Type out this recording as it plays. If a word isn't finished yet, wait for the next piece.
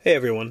Hey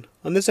everyone,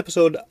 on this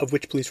episode of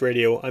Witch Police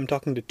Radio, I'm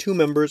talking to two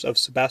members of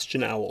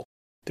Sebastian Owl.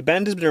 The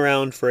band has been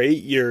around for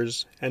 8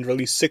 years and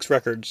released 6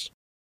 records,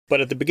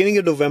 but at the beginning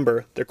of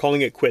November, they're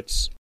calling it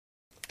quits.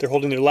 They're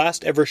holding their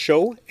last ever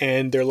show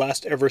and their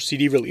last ever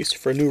CD release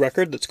for a new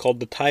record that's called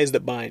The Ties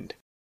That Bind.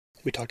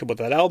 We talked about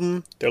that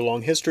album, their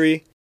long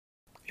history,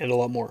 and a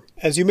lot more.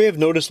 As you may have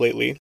noticed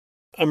lately,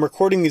 I'm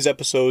recording these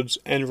episodes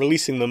and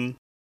releasing them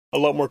a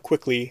lot more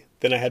quickly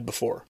than I had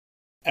before.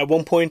 At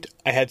one point,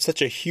 I had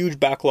such a huge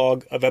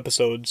backlog of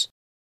episodes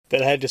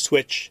that I had to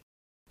switch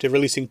to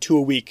releasing 2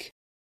 a week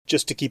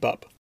just to keep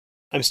up.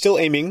 I'm still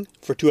aiming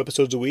for 2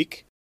 episodes a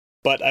week,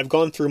 but I've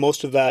gone through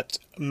most of that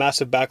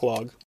massive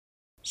backlog.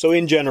 So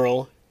in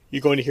general,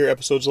 you're going to hear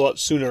episodes a lot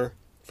sooner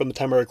from the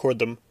time I record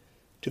them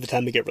to the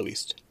time they get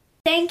released.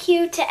 Thank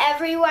you to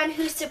everyone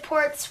who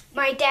supports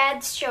my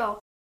dad's show.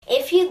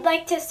 If you'd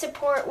like to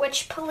support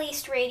Witch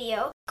Police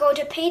Radio, go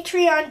to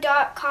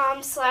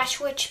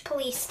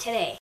patreon.com/witchpolice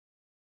today.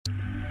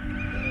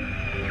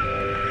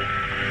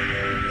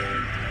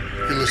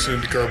 You're listening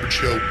to Garbage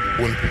Hill,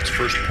 Winnipeg's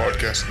first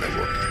podcast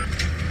network.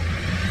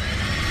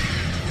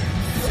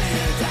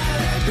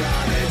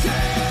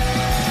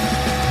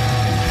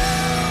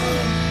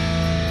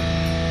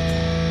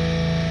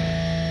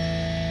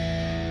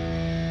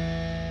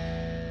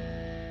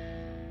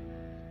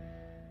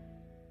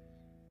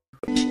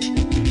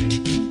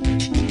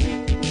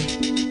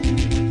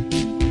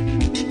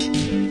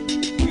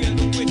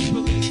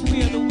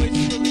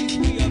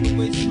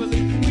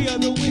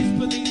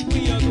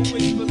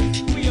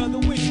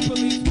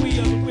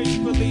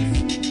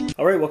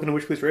 Alright, welcome to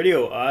Witch Police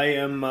Radio. I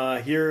am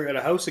here at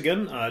a house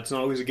again. It's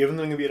not always a given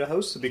that I'm going to be at a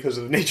house because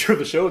of the nature of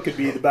the show. It could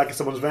be the back of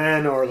someone's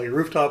van or like a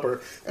rooftop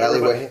or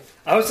alleyway.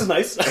 A house is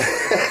nice.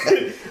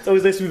 It's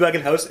always nice to be back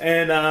in a house.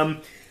 And I'm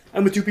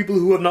with two people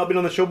who have not been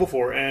on the show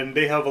before, and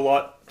they have a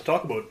lot to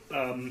talk about.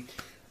 A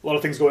lot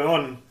of things going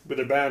on with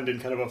their band in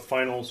kind of a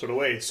final sort of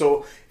way.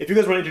 So if you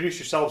guys want to introduce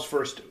yourselves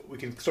first, we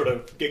can sort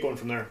of get going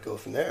from there. Go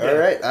from there. Yeah. All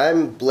right.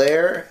 I'm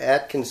Blair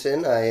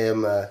Atkinson. I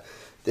am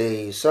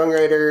the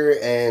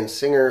songwriter and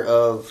singer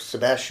of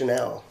Sebastian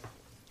Owl.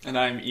 And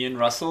I'm Ian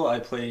Russell. I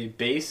play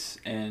bass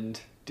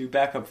and do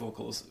backup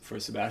vocals for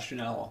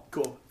Sebastian Owl.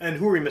 Cool. And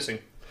who are we missing?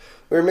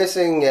 We're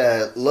missing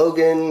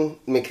Logan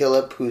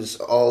McKillop, who's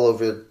all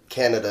over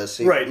Canada,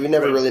 so we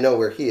never really know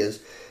where he is.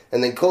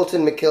 And then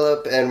Colton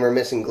McKillop, and we're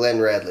missing Glenn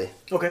Radley.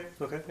 Okay.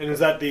 And is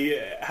that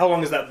how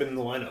long has that been in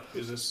the lineup?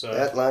 Is this...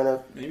 that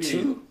lineup?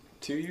 Maybe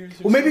 2 years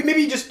or Well,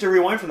 maybe just to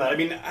rewind from that. I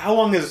mean, how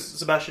long has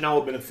Sebastian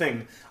Owl been a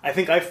thing? I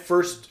think I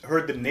first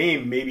heard the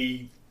name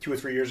maybe 2 or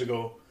 3 years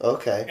ago.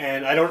 Okay.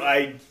 And I don't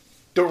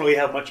really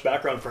have much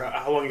background for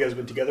how long you guys have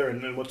been together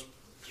and what's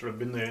sort of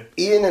been the...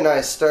 Ian and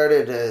I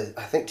started,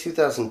 I think,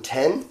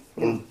 2010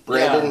 in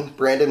Brandon,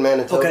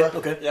 Manitoba.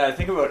 Okay. Yeah, I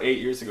think about 8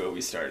 years ago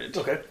we started.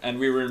 Okay. And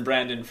we were in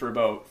Brandon for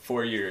about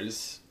 4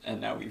 years,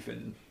 and now we've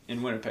been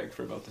in Winnipeg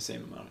for about the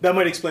same amount. That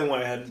might explain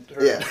why I hadn't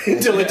heard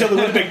until the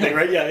Winnipeg thing,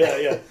 right?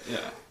 Yeah.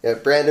 Yeah,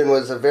 Brandon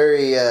was a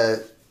very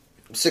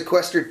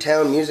sequestered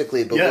town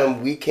musically, but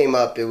when we came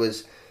up, it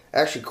was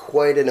actually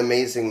quite an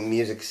amazing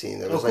music scene.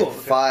 There was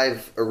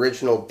 5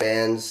 original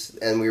bands,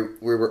 and we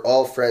were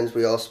all friends.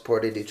 We all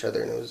supported each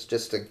other, and it was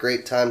just a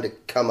great time to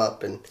come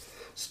up and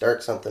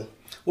start something.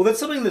 Well, that's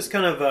something that's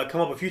kind of come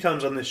up a few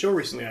times on this show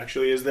recently,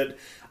 actually, is that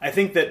I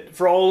think that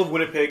for all of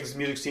Winnipeg's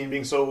music scene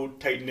being so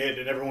tight-knit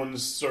and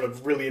everyone's sort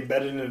of really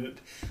embedded in it,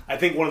 I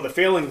think one of the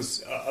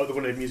failings of the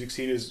Winnipeg music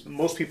scene is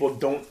most people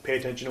don't pay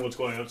attention to what's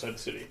going on outside the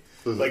city.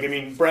 Mm-hmm. Like, I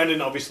mean, Brandon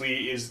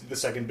obviously is the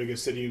second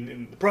biggest city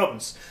in the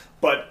province,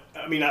 but,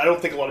 I mean, I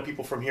don't think a lot of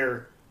people from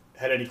here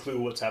had any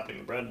clue what's happening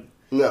in Brandon.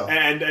 No.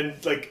 And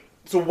like,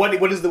 so what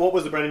was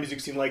the Brandon music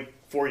scene like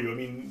for you? I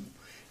mean,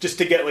 just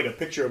to get, like, a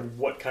picture of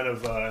what kind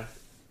of...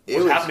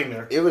 What's happening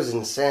there? It was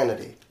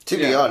insanity. To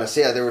be honest,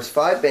 there was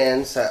 5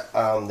 bands.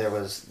 There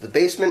was the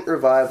Basement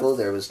Revival,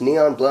 there was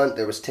Neon Blunt,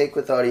 there was Take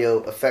With Audio,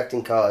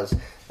 Affecting Cause,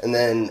 and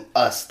then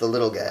us, the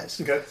little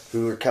guys,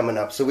 who were coming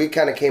up. So we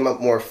kind of came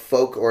up more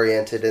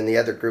folk-oriented, and the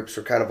other groups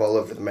were kind of all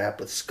over the map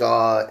with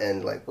ska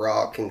and like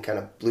rock and kind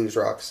of blues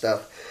rock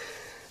stuff.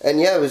 And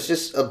it was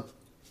just a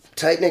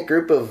tight-knit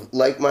group of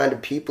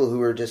like-minded people who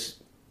were just...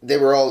 They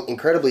were all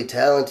incredibly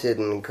talented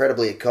and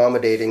incredibly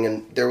accommodating,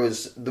 and there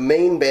was the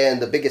main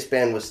band, the biggest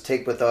band was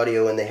Take With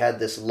Audio, and they had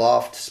this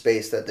loft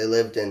space that they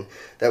lived in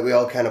that we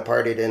all kind of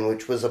partied in,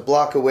 which was a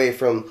block away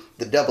from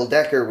the Double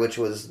Decker, which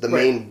was the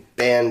main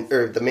band,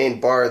 or the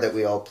main bar that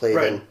we all played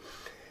in.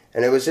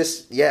 And it was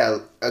just,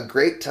 a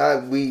great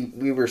time.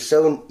 We were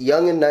so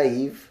young and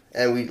naive,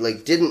 and we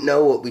didn't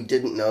know what we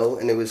didn't know,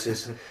 and it was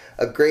just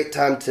a great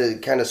time to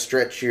kind of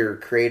stretch your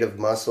creative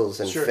muscles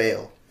and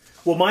fail.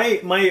 Well, I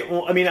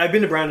mean, I've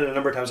been to Brandon a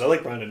number of times. I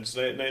like Brandon. It's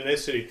a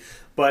nice city.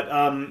 But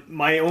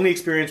my only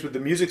experience with the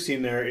music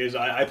scene there is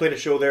I played a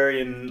show there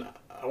in,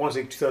 I want to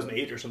say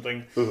 2008 or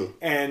something. Mm-hmm.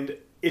 And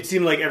it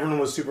seemed like everyone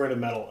was super into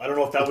metal. I don't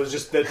know if that was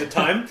just at the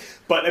time.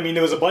 But, I mean,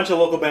 there was a bunch of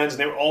local bands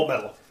and they were all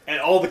metal. And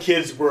all the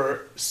kids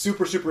were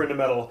super, super into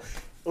metal.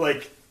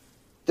 Like,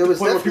 there was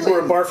point where people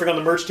were barfing on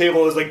the merch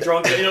table. It was like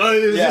drunk. It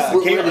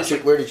was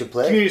just Where did you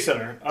play? Community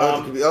center.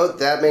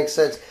 That makes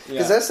sense.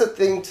 Because that's the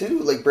thing too.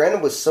 Like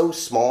Brandon was so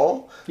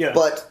small,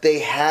 but they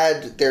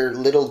had their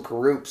little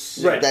groups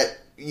that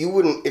you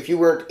wouldn't, if you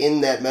weren't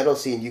in that metal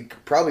scene, you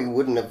probably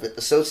wouldn't have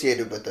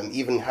associated with them,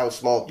 even how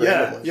small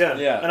Brandon was.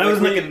 Yeah. And I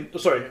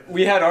was sorry.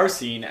 We had our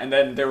scene, and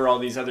then there were all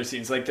these other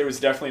scenes. Like there was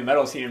definitely a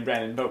metal scene in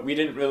Brandon, but we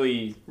didn't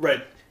really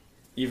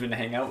even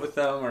hang out with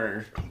them,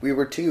 or we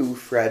were too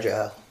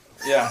fragile.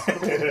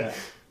 Yeah.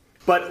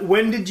 But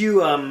when did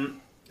you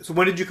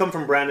when did you come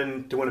from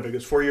Brandon to Winnipeg? It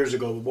was 4 years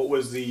ago. What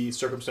was the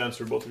circumstance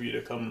for both of you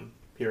to come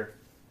here?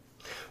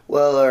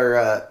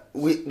 Well,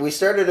 we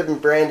started in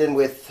Brandon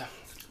with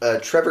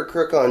Trevor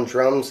Crook on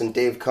drums and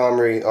Dave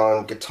Comrie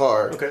on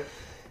guitar. Okay.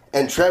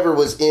 And Trevor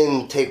was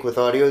in Take With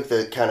Audio,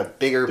 the kind of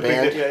bigger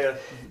band. Yeah.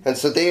 And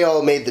so they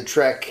all made the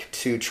trek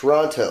to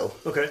Toronto.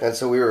 Okay. And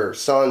so we were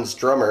Son's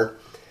drummer.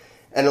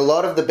 And a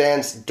lot of the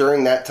bands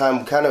during that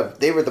time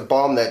they were the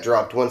bomb that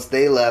dropped. Once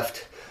they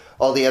left,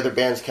 all the other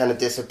bands kind of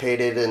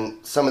dissipated,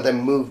 and some of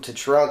them moved to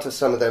Toronto,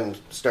 some of them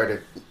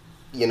started,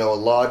 a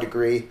law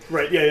degree.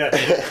 Right,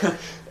 yeah.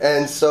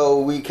 And so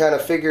we kind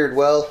of figured,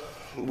 well,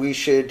 we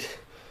should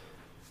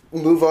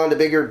move on to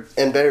bigger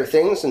and better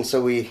things, and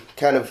so we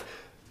kind of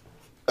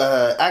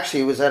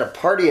actually it was at a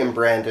party in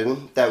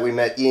Brandon that we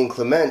met Ian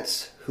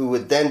Clements, who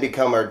would then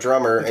become our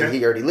drummer, and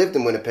he already lived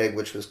in Winnipeg,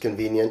 which was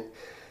convenient.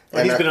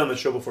 And he's been on the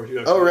show before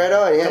too. Oh, right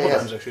on, yeah, a couple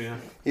times actually, yeah.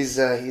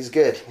 He's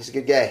good. He's a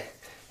good guy.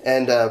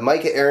 And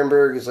Micah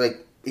Ehrenberg is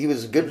he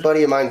was a good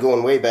buddy of mine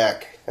going way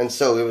back, and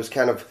so it was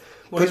kind of.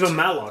 Well, he's from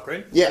Matlock,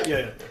 right?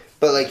 Yeah.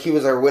 But he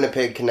was our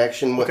Winnipeg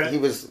connection. Okay. He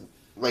was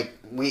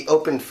we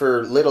opened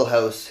for Little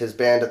House, his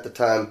band at the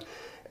time.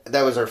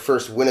 That was our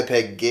first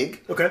Winnipeg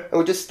gig. Okay. And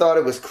we just thought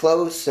it was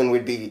close and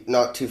we'd be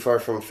not too far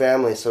from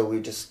family, so we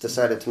just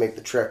decided to make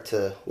the trek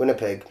to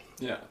Winnipeg.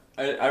 Yeah.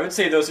 I would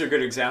say those are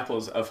good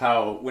examples of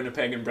how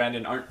Winnipeg and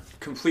Brandon aren't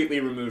completely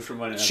removed from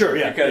one another. Sure,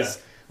 yeah.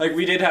 Because,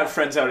 we did have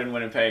friends out in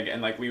Winnipeg,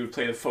 and, we would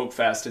play the Folk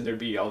Fest, and there'd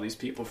be all these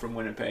people from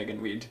Winnipeg,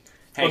 and we'd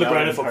hang out. The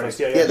Brandon Folk Fest,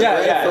 the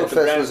Brandon Folk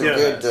Fest was a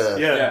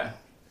good...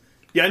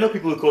 Yeah, I know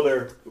people who go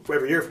there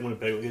every year from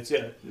Winnipeg.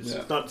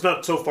 It's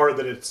not so far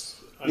that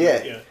it's...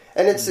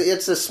 And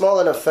it's a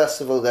small enough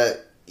festival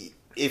that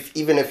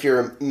even if you're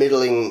a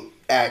middling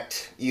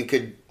act, you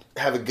could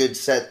have a good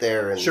set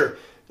there and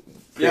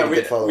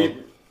we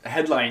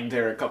headlined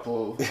there a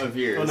couple of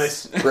years. Oh,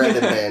 nice.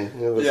 Brandon band.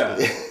 Which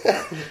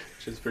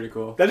is pretty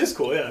cool. That is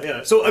cool,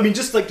 yeah. So,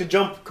 just to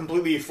jump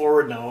completely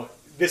forward now,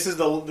 this is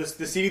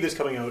the CD that's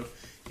coming out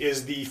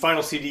is the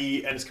final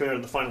CD, and it's coming out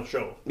at the final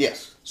show.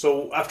 Yes.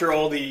 So after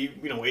all the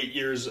 8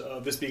 years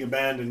of this being a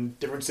band in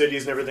different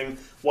cities and everything,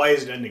 why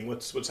is it ending?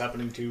 What's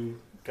happening to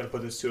kind of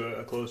put this to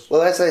a close?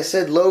 Well, as I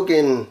said,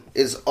 Logan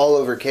is all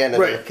over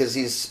Canada because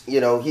he's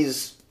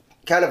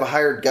kind of a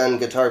hired gun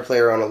guitar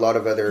player on a lot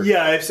of other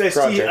projects.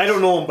 I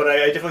don't know him, but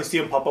I definitely see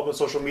him pop up on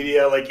social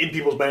media, in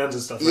people's bands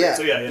and stuff. Right? Yeah,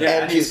 so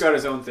and he's got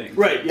his own thing,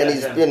 right? Yeah, and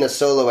he's been a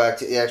solo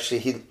act. Actually,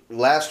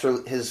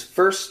 his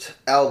first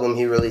album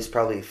he released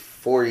probably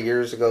 3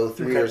 years ago,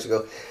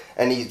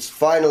 and he's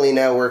finally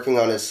now working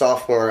on his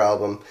sophomore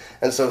album.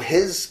 And so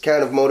his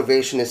kind of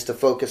motivation is to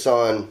focus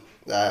on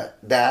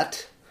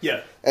that.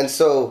 Yeah, and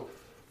so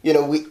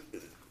we.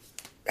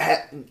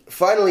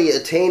 Finally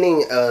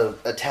attaining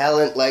a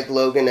talent like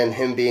Logan and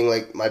him being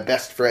my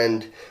best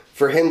friend,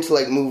 for him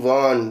to move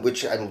on,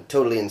 which I'm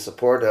totally in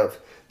support of,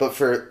 but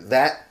for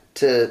that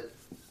to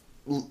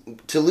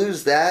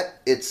lose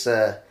that, it's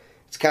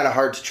kind of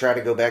hard to try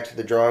to go back to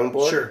the drawing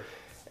board. Sure.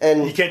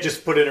 And you can't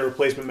just put in a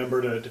replacement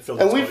member to fill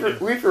the spot.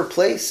 And we've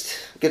replaced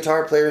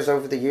guitar players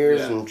over the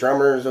years and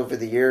drummers over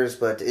the years,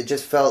 but it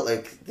just felt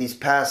like these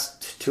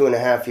past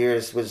 2.5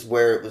 years was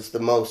where it was the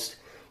most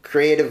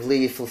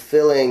creatively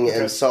fulfilling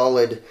and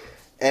solid.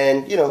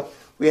 And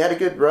we had a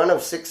good run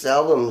of 6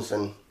 albums,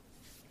 and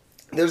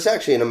there's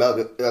actually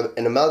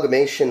an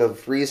amalgamation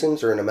of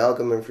reasons, or an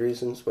amalgam of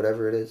reasons,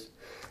 whatever it is,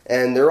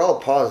 and they're all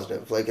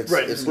positive.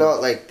 It's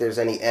not like there's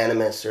any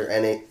animus or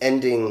any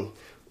ending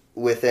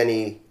with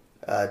any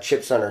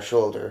chips on our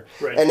shoulder.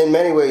 Right. And in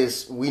many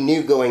ways we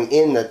knew going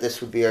in that this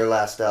would be our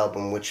last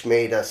album, which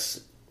made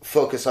us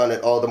focus on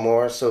it all the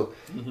more. So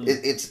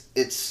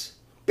it's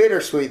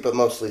bittersweet, but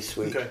mostly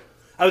sweet. Okay.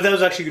 That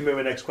was actually going to be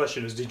my next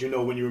question, is did you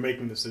know when you were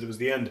making this that it was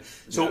the end?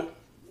 So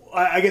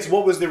I guess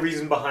what was the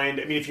reason behind,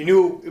 if you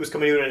knew it was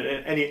coming out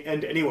at any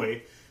end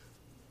anyway,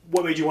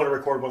 what made you want to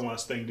record one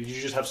last thing? Did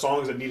you just have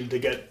songs that needed to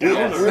get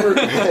down?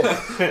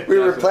 We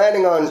were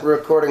planning on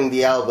recording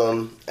the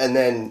album, and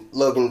then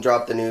Logan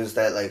dropped the news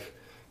that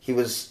he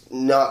was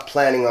not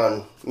planning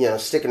on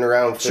sticking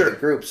around for the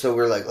group. So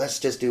we're like, let's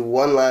just do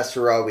one last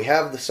hurrah. We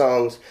have the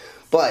songs,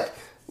 but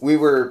we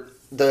were...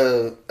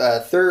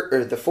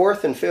 The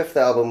fourth and fifth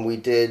album we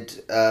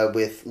did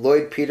with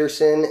Lloyd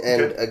Peterson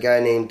and a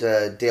guy named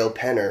Dale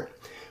Penner,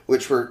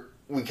 which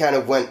we kind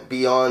of went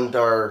beyond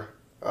our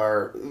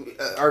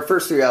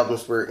first 3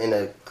 albums were in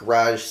a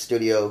garage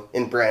studio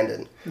in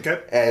Brandon. Okay.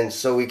 And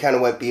so we kind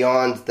of went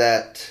beyond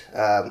that,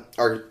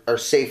 our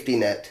safety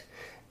net,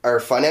 our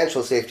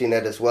financial safety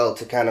net as well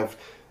to kind of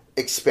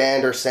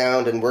expand our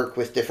sound and work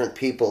with different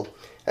people.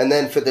 And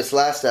then for this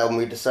last album,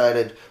 we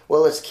decided,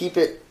 well, let's keep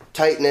it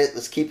tight-knit,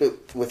 let's keep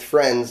it with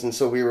friends. And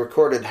so we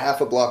recorded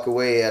half a block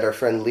away at our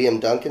friend Liam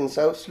Duncan's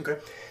house. Okay.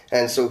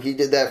 And so he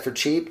did that for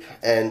cheap,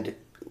 and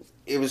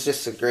it was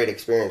just a great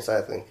experience,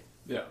 I think.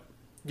 Yeah.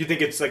 Do you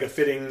think it's like a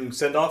fitting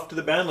send-off to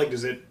the band? Like,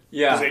 does it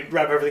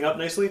wrap everything up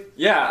nicely?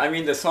 Yeah, I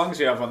mean, the songs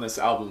we have on this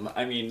album,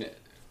 I mean,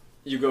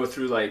 you go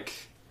through, like,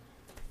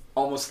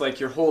 almost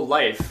like your whole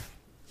life,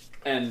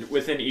 and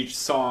within each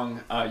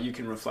song, you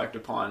can reflect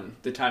upon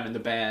the time in the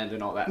band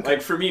and all that. Okay.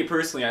 Like, for me,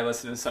 personally, I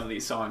listen to some of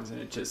these songs, and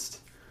it just,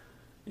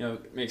 you know,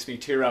 makes me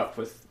tear up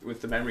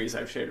with the memories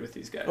I've shared with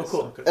these guys. Oh,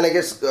 cool. Okay. And I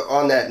guess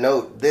on that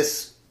note,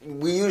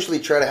 we usually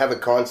try to have a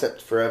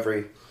concept for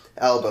every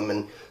album,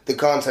 and the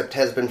concept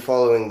has been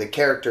following the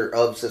character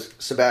of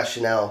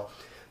Sebastian Al.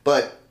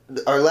 But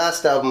our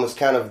last album was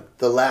kind of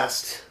the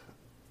last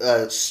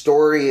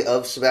story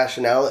of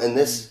Sebastian Al, and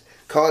this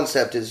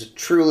concept is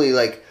truly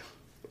like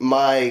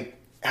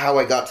how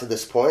I got to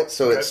this point.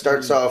 So it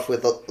starts off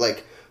with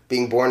like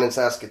being born in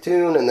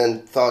Saskatoon, and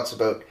then thoughts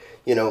about,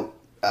 you know,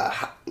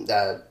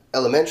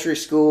 elementary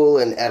school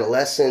and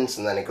adolescence,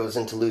 and then it goes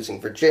into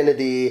losing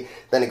virginity,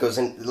 then it goes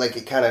in, like,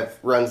 it kind of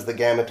runs the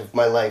gamut of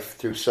my life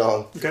through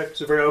song. Okay,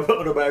 so very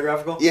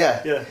autobiographical?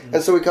 Yeah. Mm-hmm.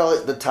 And so we call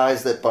it The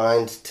Ties That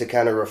Bind, to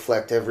kind of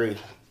reflect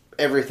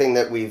everything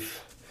that we've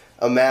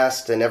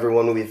amassed and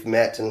everyone we've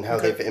met and how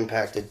they've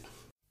impacted.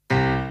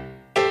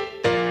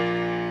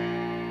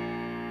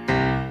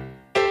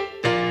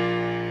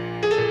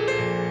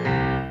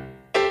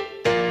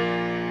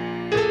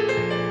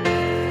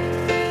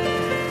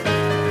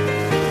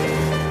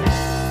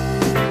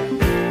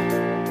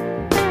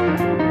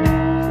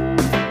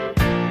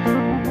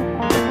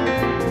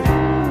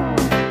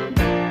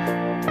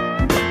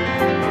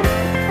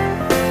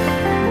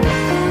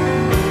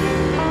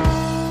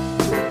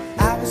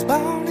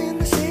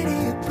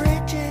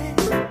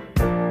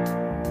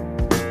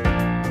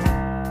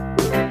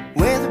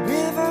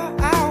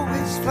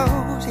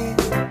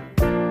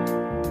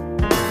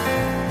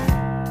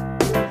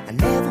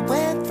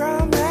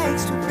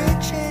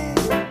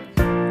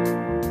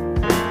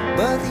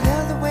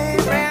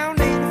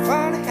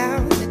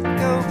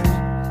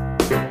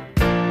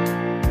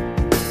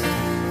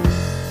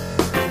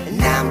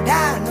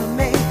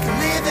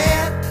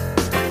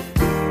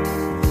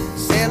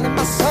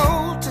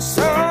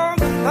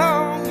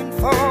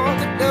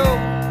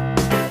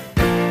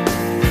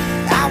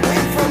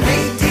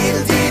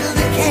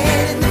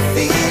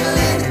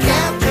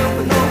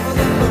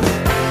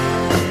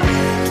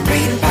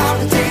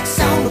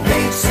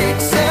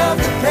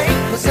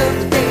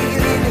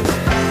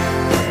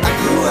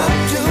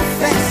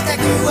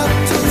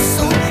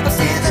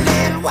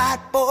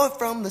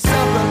 From the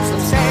suburbs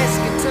of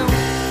Saskatoon.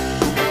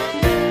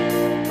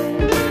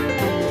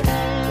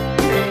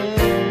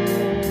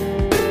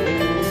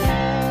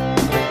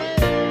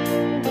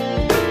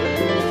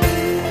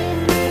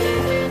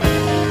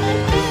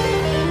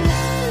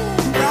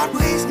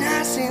 Broadway's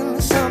nice in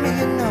the summer,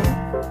 you know.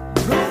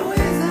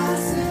 Broadway's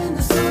nice in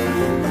the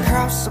summer.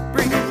 Across the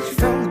bridge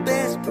from the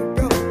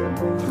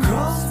Bessborough.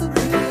 Across the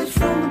bridge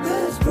from the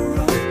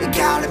Bessborough. You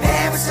call it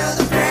Paris of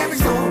the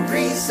prairies for a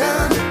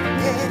reason.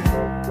 Yeah.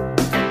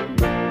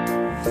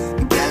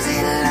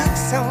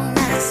 So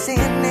nice in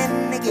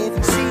any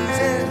given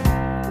season.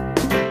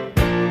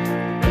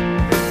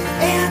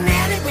 And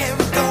anywhere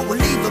we go, we'll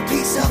leave a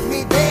piece of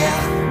me there.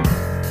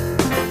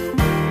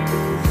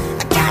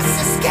 I got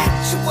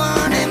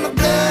Saskatchewan in my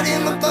blood,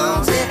 in my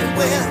bones,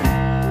 everywhere.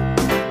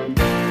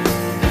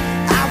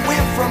 I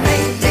went from A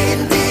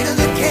to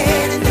the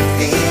cat in the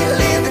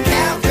field, and the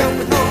cow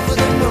jumping over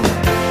the moon.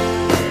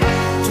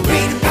 To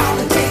read the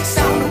politics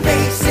on the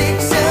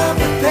basics of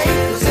the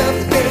papers of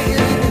the daily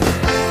news.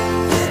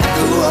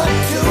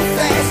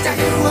 I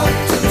grew up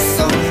too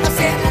soon. I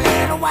said a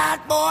little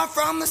white boy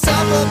from the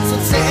suburbs of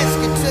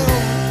Saskatoon.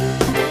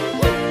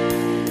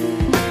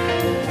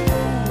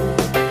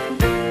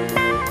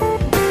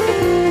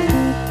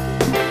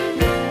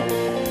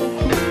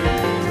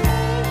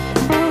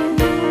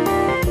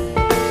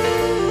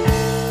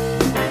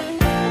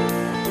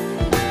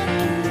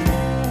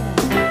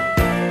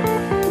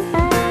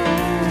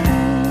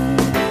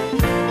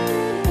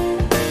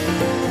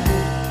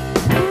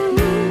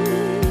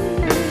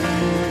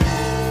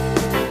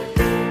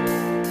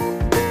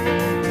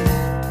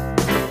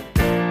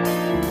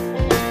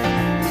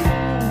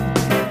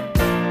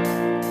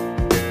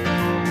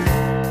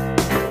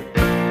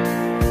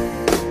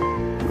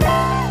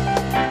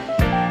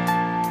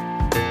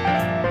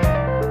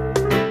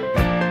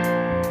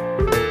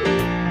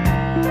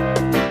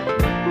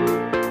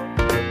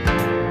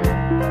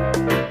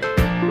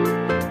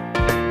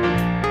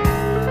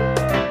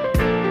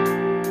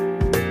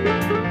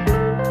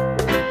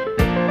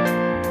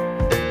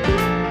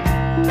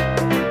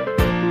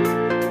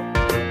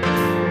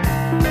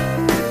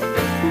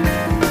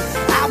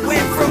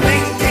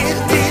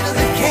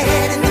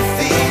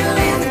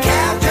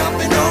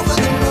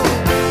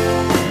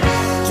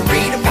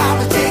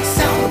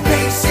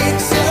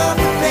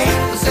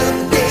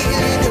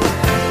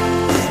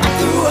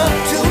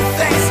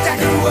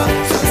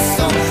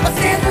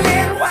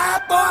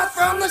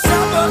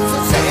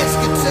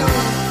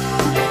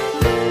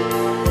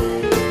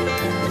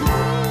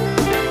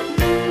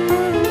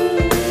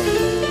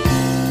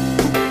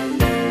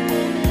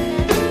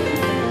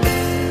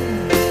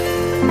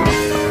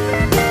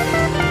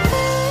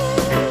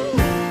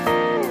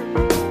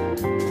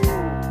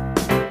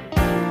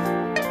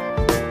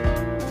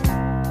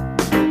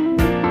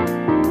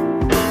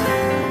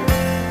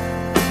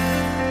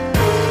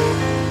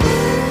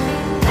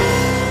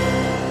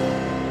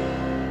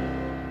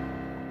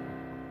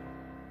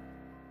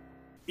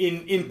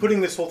 in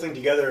putting this whole thing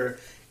together,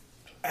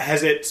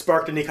 has it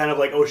sparked any kind of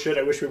like, oh shit,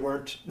 I wish we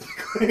weren't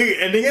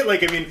ending it?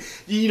 Like, I mean,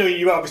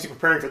 you're obviously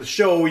preparing for the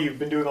show. You've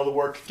been doing all the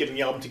work, getting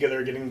the album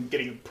together, getting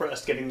it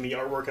pressed, getting the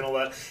artwork and all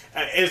that.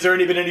 Has there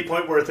been any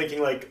point where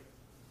thinking like,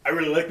 I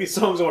really like these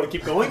songs, I want to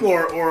keep going,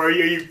 or are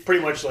you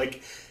pretty much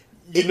like,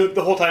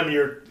 the whole time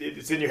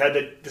it's in your head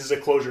that this is a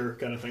closure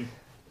kind of thing?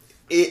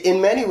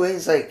 In many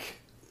ways, like,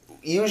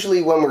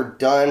 usually when we're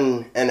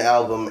done an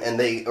album and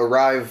they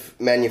arrive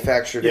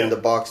manufactured in the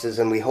boxes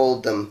and we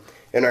hold them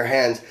in our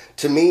hands,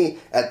 to me,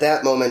 at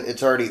that moment,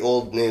 it's already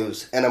old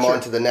news, and I'm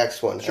on to the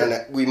next one. Sure.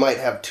 And we might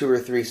have 2 or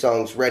 3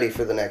 songs ready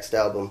for the next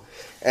album.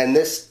 And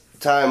this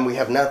time, we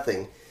have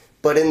nothing.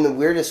 But in the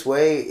weirdest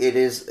way, it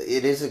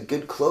is a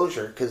good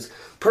closure, because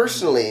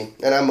personally,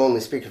 and I'm only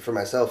speaking for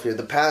myself here,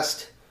 the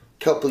past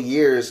couple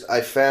years,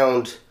 I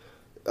found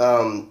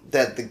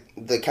that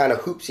the kind of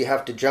hoops you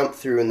have to jump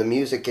through in the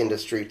music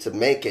industry to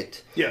make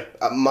it,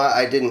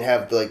 I didn't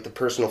have the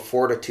personal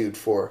fortitude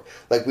for.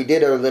 Like, we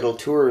did our little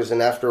tours,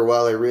 and after a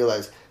while I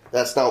realized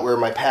that's not where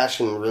my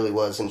passion really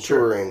was in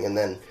touring. And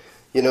then,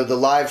 the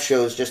live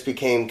shows just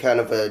became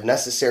kind of a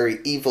necessary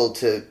evil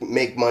to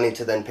make money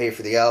to then pay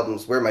for the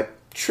albums, where my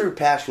true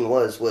passion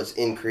was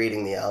in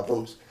creating the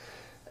albums.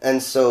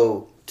 And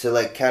so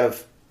to kind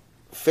of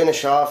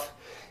finish off,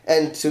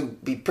 and to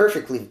be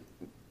perfectly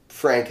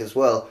frank as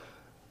well,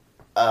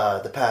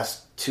 the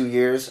past 2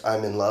 years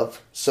I'm in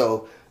love,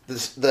 so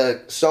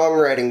the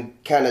songwriting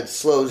kind of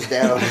slows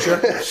down.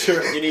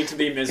 Sure. You need to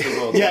be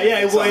miserable.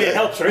 It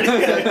helps, right?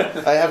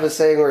 I have a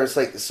saying where it's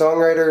like,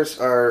 songwriters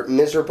are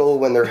miserable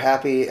when they're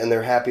happy, and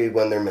they're happy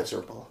when they're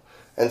miserable.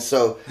 And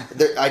so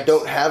I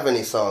don't have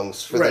any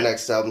songs for the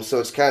next album, so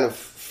it's kind of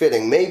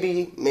fitting.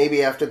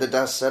 Maybe after the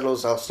dust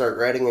settles I'll start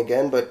writing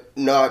again, but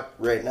not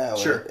right now.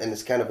 Sure. And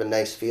it's kind of a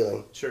nice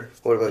feeling. Sure.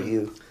 What about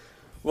you?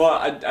 Well,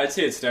 I'd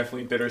say it's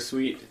definitely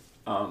bittersweet.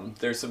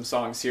 There's some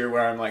songs here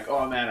where I'm like,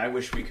 oh man, I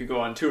wish we could go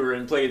on tour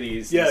and play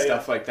these and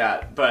stuff like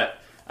that. But,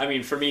 I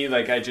mean, for me,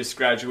 I just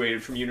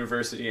graduated from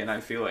university, and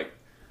I feel like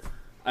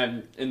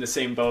I'm in the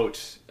same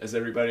boat as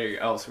everybody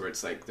else, where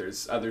it's like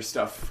there's other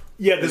stuff.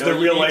 Yeah, there's the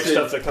real life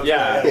stuff that comes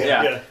out.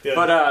 Yeah.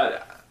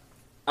 But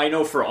I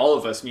know for all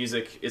of us,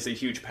 music is a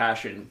huge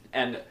passion.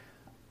 And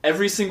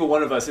every single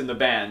one of us in the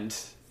band,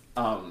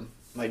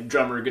 like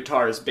drummer,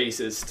 guitarist,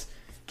 bassist,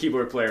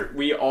 keyboard player,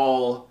 we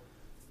all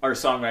are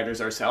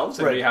songwriters ourselves,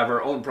 and we have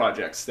our own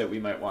projects that we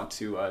might want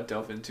to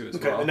delve into as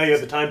well. And now you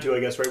have the time to, I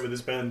guess, right, with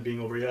this band being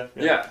over yet.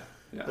 Yeah.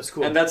 That's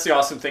cool. And that's the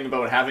awesome thing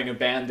about having a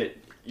band that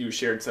you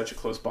shared such a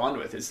close bond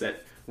with, is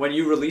that when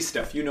you release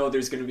stuff,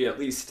 there's going to be at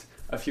least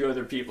a few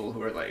other people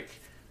who are like,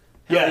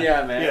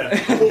 yeah, man.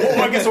 Yeah.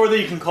 Well, I guess, or that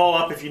you can call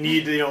up if you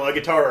need, a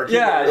guitar or a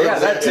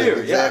keyboard. That too.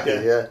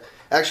 Exactly, yeah.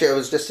 Actually, I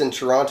was just in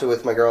Toronto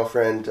with my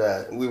girlfriend.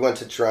 We went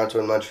to Toronto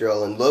and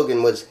Montreal, and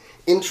Logan was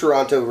in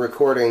Toronto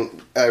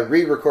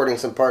re-recording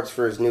some parts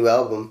for his new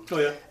album. Oh,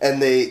 yeah. And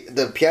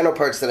the piano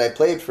parts that I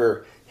played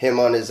for him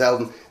on his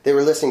album, they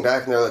were listening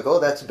back and they're like, oh,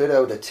 that's a bit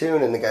out of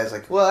tune. And the guy's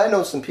like, well, I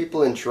know some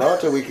people in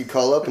Toronto we could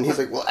call up. And he's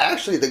like, well,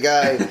 actually, the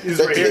guy is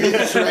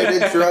right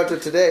in Toronto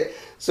today.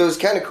 So it's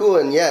kind of cool.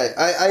 And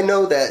I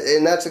know that,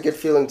 and that's a good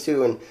feeling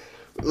too. And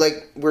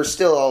we're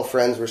still all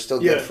friends. We're still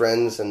good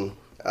friends. And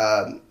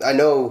I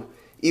know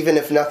even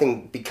if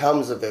nothing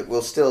becomes of it,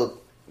 we'll still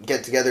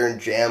get together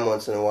and jam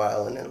once in a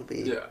while, and it'll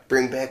be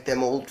bring back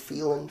them old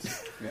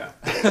feelings. Yeah.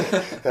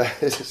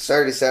 It's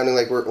already sounding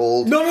like we're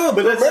old. No,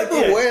 but that's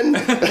remember when?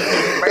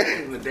 Back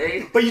in the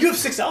day. But you do have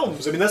 6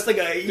 albums. I mean, that's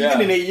even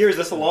in 8 years,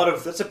 that's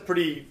a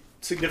pretty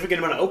significant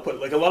amount of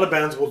output. Like, a lot of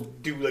bands will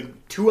do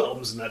 2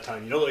 albums in that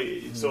time.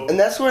 So. And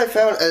that's what I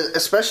found,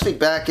 especially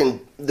back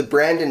in the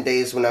Brandon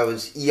days when I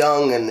was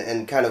young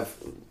and kind of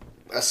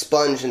a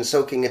sponge and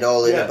soaking it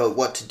all in about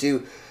what to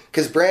do.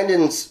 Because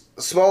Brandon's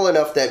small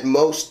enough that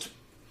most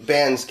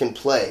bands can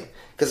play,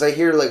 because I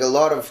hear a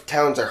lot of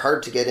towns are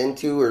hard to get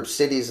into, or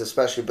cities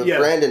especially, but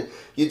Brandon,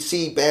 you'd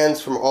see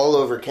bands from all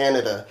over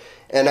Canada.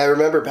 And I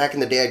remember back in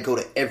the day, I'd go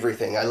to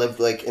everything. I lived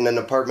in an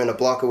apartment a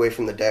block away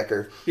from the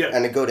Decker,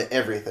 and I'd go to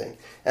everything.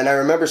 And I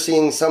remember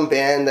seeing some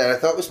band that I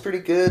thought was pretty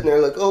good, and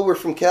they're like, oh, we're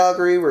from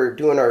Calgary, we're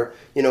doing our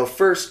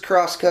first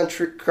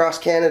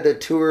cross-Canada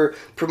tour,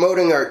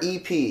 promoting our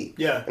EP.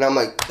 Yeah. And I'm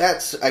like,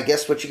 that's, I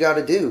guess, what you got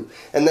to do.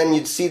 And then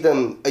you'd see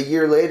them a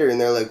year later,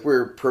 and they're like,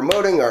 we're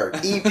promoting our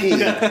EP.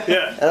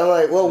 And I'm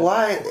like, well,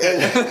 why?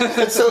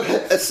 And so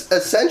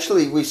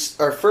essentially,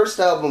 our first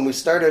album, we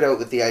started out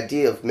with the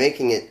idea of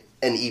making it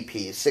an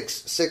EP,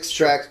 six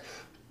tracks,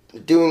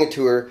 doing a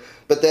tour.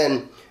 But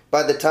then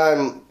by the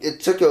time,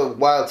 it took a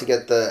while to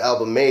get the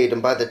album made,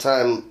 and by the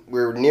time we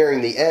were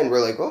nearing the end,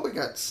 we're like, well, we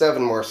got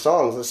 7 more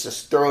songs, let's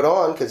just throw it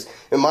on, because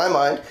in my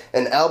mind,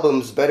 an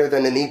album's better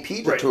than an EP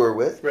to tour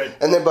with. Right.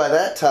 And then by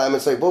that time,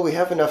 it's like, well, we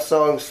have enough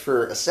songs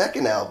for a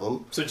second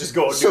album. So just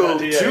go. So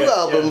 2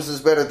 albums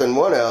is better than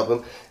 1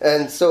 album.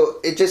 And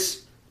so it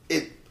just,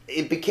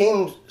 it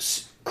became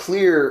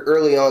clear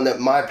early on that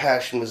my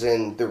passion was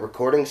in the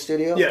recording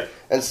studio. Yeah.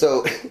 And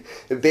so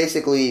it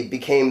basically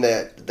became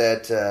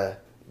that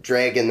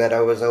dragon that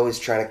I was always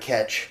trying to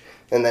catch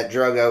and that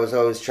drug I was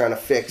always trying to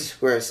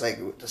fix, where it's like,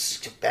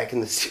 just get back in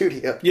the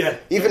studio. Yeah.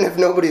 Even if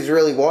nobody's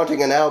really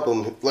wanting an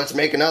album, let's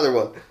make another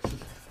one.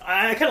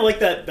 I kind of like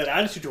that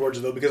attitude towards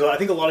it, though, because I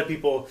think a lot of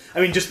people,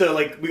 I mean, just the,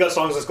 like, we got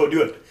songs, let's go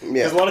do it. Yeah.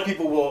 Because a lot of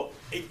people will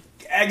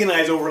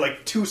agonize over,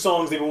 like, 2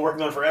 songs they've been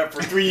working on for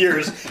 3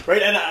 years,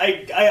 right? And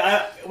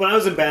I when I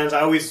was in bands,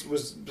 I always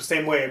was the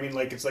same way. I mean,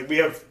 like, it's like, we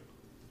have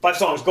 5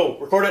 songs, go,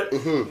 record it,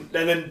 and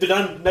then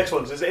done, next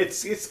ones.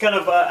 It's kind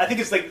of, I think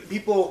it's like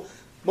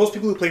most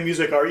people who play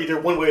music are either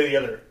one way or the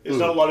other. There's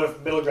not a lot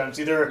of middle ground. It's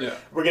either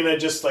we're going to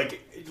just,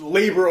 like,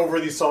 labor over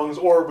these songs,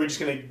 or we're just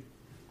going to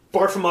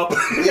barf them up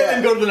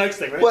and go to the next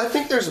thing, right? Well, I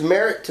think there's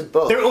merit to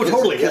both.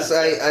 Totally, Because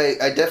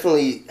I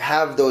definitely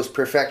have those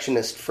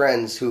perfectionist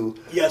friends who...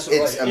 Yes,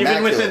 it's right. Even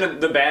immaculate. within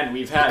the band,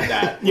 we've had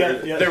that.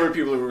 There were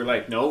people who were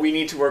like, no, we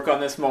need to work on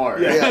this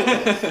more.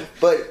 Yeah.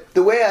 But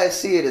the way I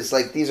see it is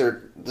like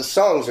the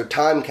songs are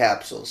time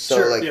capsules.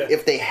 So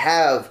if they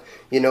have,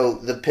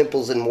 the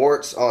pimples and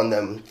warts on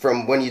them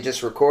from when you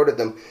just recorded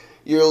them,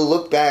 you'll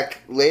look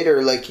back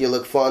later like you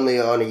look fondly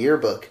on a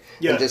yearbook.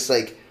 And just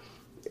like...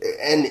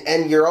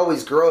 And you're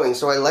always growing,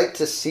 so I like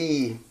to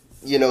see,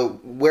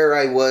 where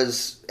I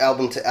was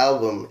album to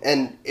album.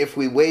 And if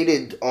we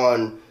waited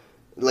on,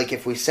 like,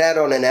 if we sat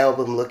on an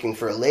album looking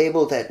for a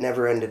label that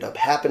never ended up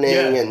happening,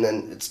 and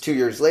then it's 2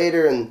 years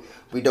later and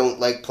we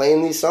don't like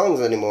playing these songs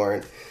anymore.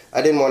 And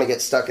I didn't want to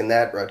get stuck in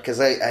that rut, because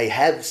I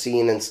have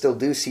seen and still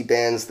do see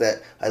bands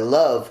that I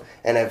love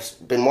and I've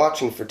been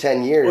watching for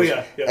 10 years,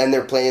 and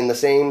they're playing the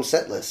same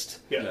set list.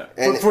 Yeah.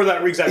 And for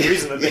that exact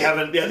reason, that they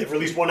haven't, they've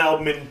released one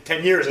album in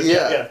 10 years.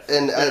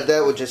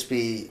 That would just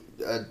be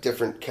a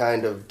different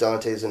kind of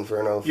Dante's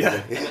Inferno for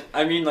me.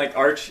 I mean, like,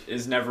 art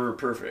is never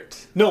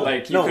perfect. No.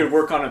 Like, you could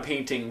work on a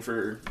painting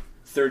for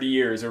 30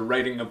 years or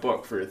writing a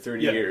book for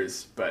 30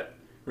 years, but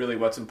really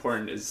what's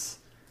important is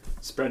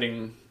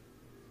spreading,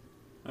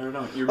 I don't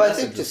know, your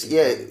message.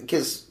 I think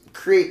because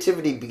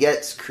creativity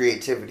begets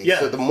creativity.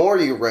 So the more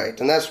you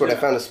write, and that's what I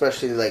found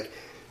especially, like,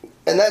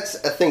 and that's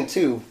a thing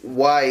too,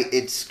 why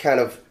it's kind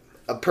of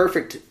a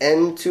perfect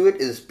end to it,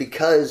 is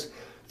because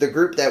the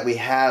group that we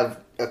have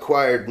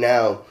acquired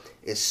now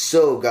is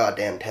so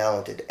goddamn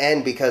talented,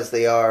 and because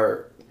they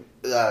are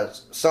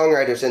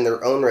songwriters in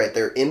their own right,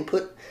 their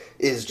input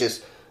is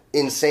just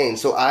insane.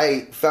 So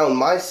I found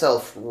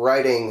myself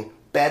writing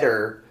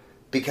better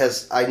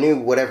because I knew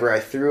whatever I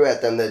threw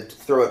at them, they'd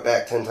throw it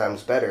back 10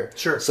 times better.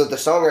 Sure. So the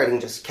songwriting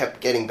just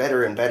kept getting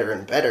better and better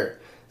and better.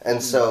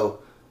 And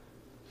so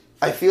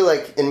I feel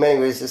like in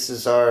many ways this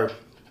is our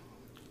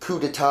coup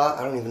d'etat.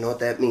 I don't even know what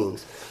that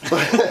means.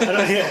 But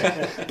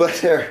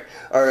there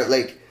are,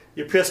 like...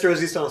 Your pièce de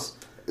résistance.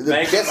 The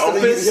pièce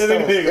de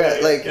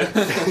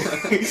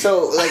résistance.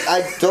 So, like,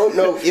 I don't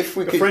know if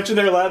we could... French and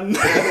their Latin.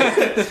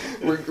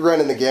 We're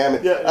running the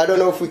gamut. Yeah. I don't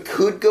know if we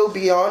could go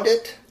beyond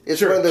it. It's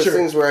one of those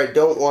things where I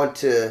don't want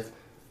to...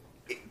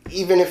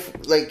 Even if,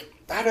 like...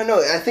 I don't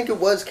know. I think it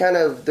was kind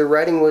of... The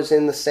writing was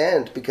in the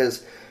sand,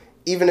 because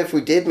even if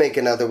we did make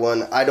another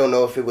one, I don't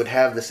know if it would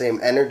have the same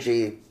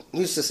energy.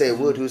 Who's to say it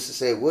would? Who's to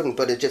say it wouldn't?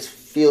 But it just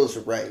feels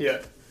right.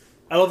 Yeah.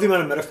 I love the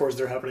amount of metaphors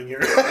that are happening here.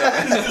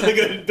 There's like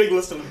a big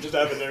list of them just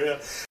happened there,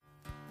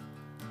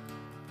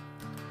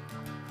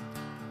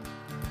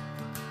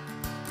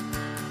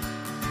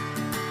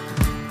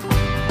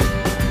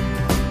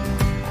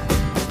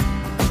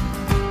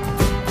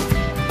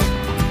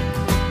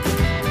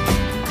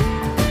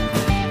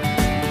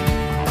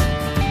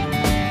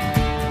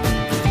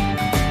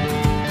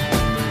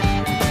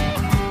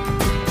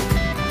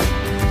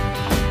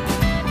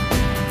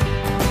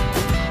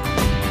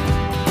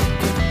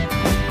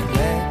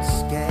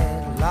 Let's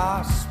get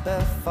lost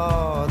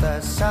before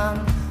the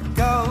sun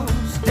goes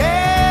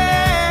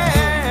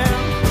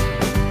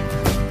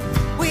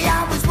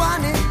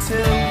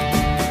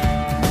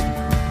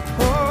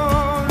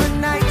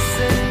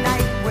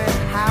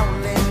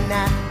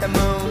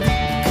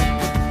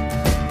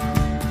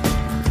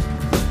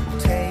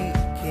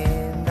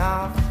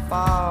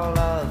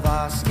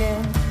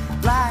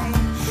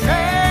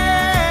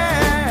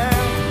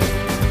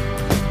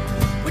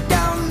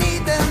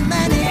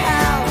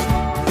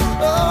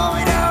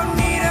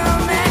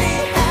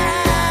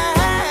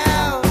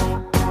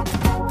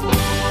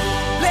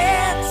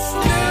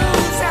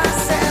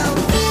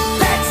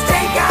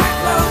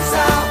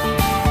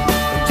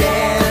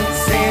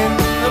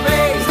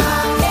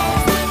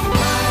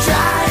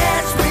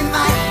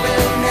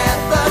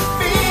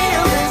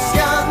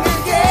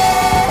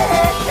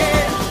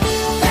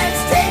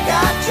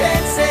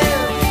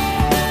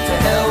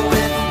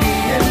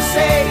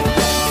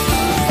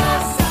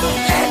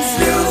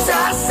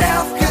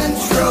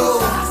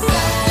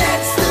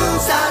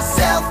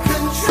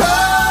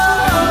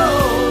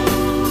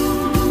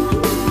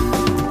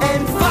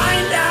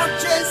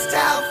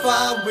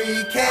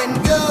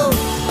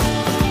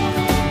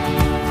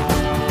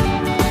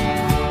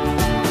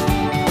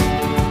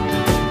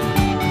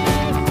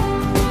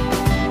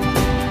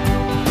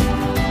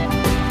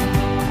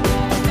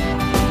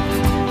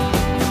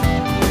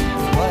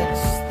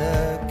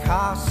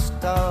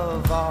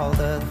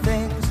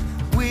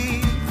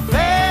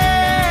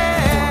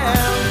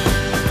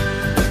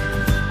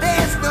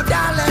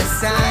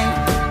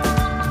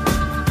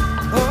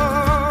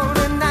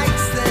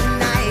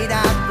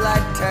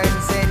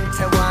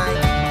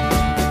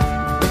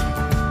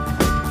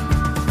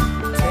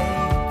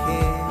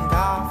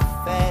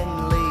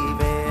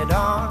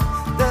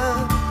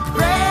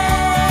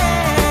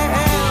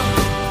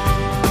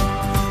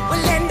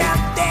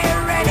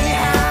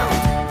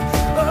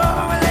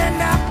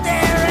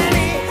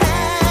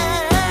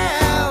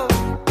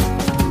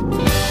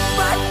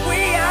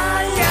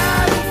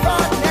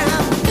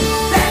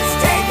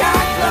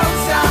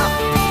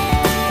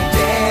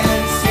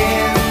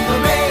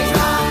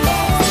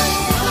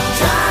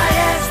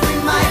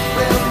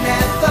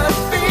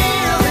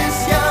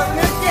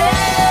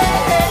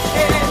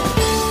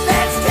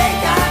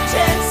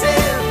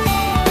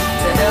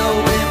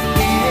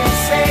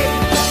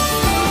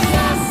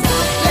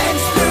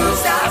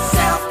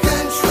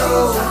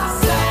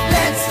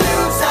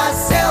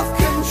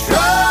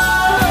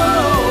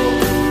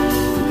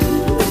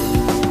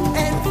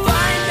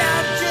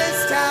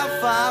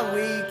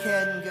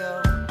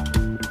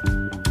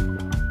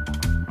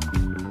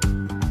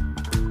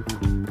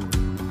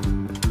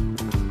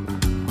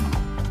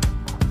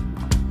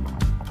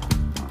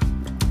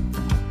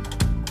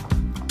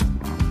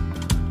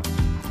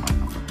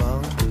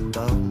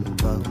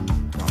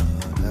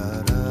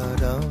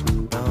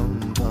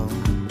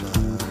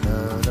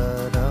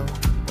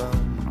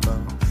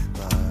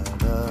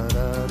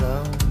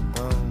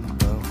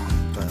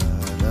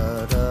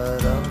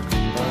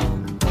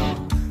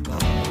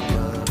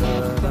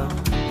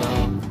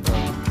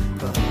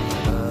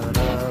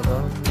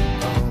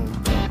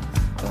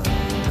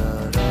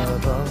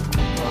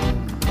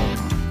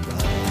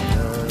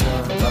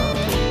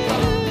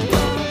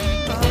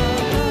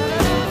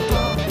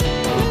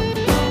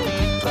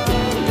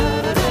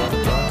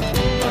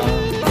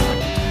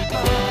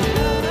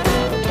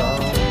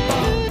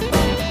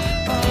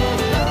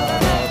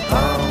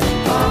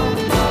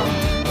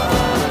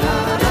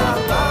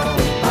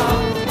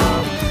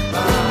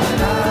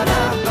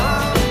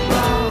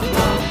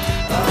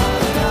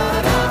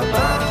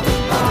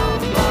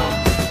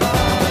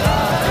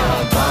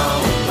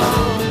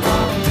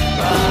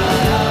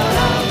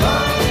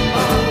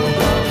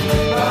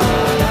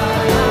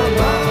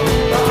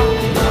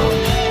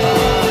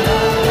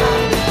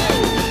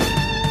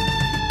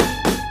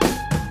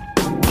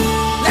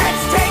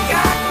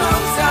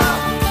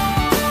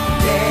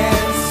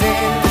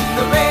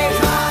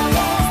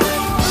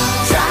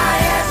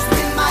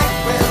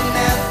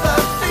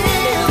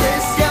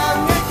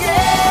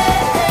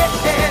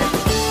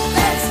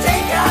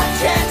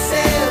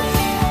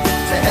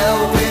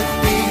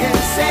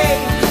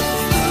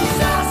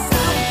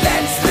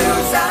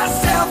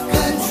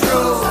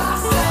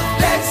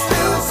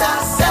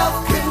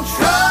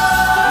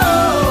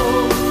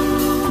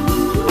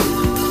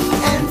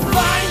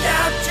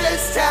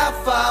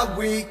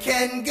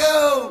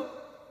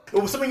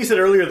Well, something you said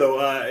earlier,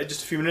 though,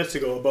 just a few minutes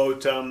ago,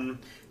 about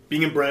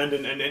being in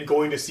Brandon and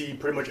going to see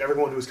pretty much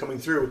everyone who was coming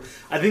through.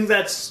 I think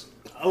that's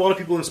a lot of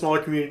people in smaller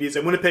communities,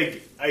 and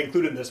Winnipeg, I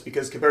include in this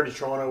because compared to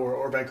Toronto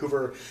or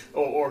Vancouver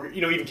or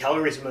even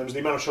Calgary, sometimes the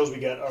amount of shows we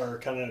get are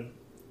kind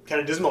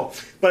of dismal.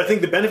 But I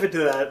think the benefit to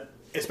that,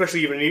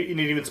 especially even in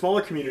an even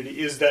smaller community,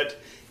 is that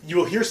you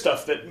will hear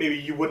stuff that maybe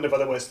you wouldn't have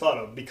otherwise thought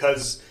of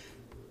because,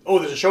 oh,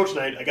 there's a show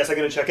tonight, I guess I'm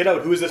going to check it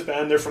out. Who is this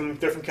band? They're from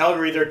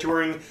Calgary, they're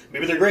touring,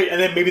 maybe they're great, and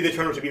then maybe they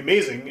turn out to be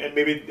amazing,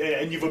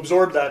 and you've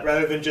absorbed that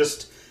rather than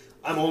just,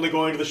 I'm only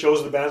going to the shows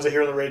of the bands I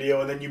hear on the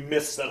radio, and then you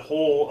miss that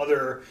whole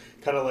other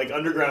kind of like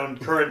underground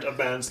current of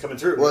bands coming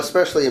through. Well,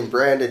 especially in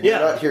Brandon, you're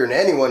not hearing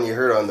anyone you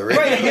heard on the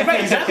radio.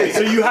 Right, exactly. So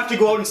you have to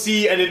go out and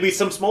see, and it'd be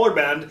some smaller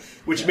band,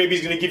 which maybe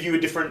is going to give you a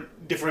different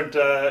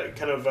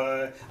kind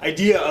of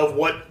idea of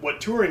what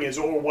touring is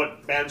or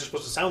what bands are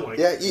supposed to sound like.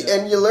 Yeah,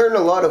 and you learn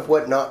a lot of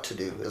what not to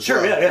do as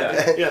well.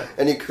 Yeah.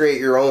 And you create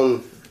your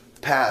own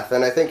path.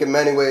 And I think in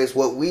many ways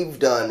what we've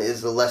done is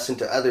the lesson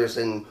to others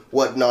in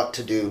what not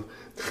to do.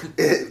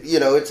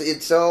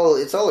 It's all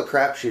a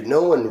crapshoot.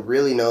 No one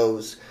really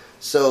knows.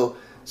 So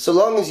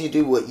long as you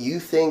do what you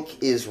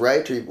think is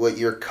right or what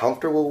you're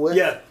comfortable with.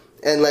 Yeah.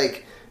 And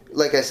like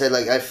I said,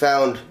 like I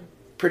found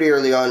pretty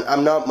early on,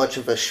 I'm not much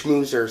of a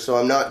schmoozer, so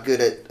I'm not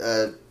good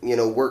at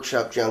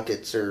workshop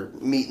junkets or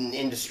meeting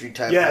industry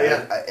type.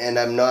 And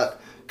I'm not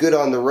good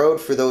on the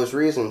road for those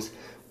reasons.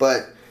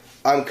 But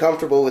I'm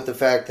comfortable with the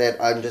fact that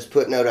I'm just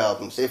putting out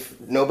albums. If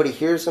nobody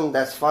hears them,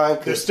 that's fine.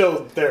 They're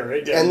still there,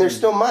 right? Yeah. And they're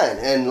still mine.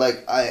 And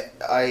like I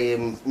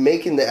am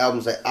making the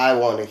albums that I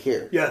want to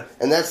hear. Yeah.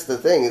 And that's the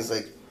thing is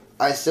like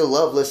I still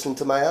love listening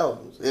to my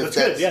albums. If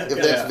that's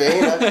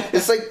vain,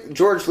 it's like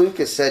George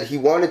Lucas said he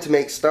wanted to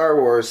make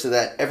Star Wars so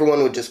that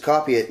everyone would just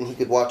copy it and he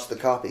could watch the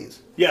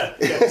copies. Yeah,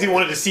 because he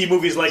wanted to see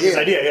movies like his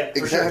idea.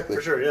 Yeah,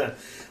 for sure. Yeah.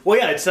 Well,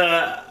 yeah, it's.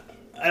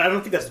 I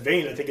don't think that's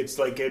vain. I think it's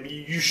like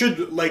you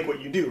should like what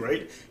you do,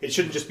 right? It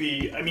shouldn't just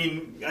be. I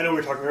mean, I know we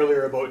were talking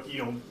earlier about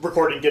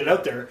record it and get it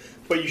out there,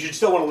 but you should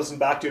still want to listen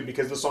back to it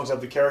because the songs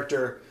have the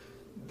character.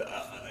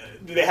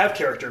 They have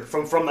character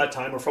from that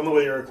time or from the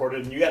way they're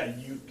recorded, and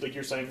you like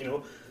you're saying,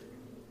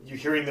 you're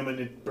hearing them and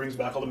it brings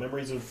back all the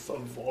memories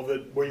of all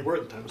the where you were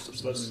at the time and stuff.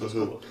 So that's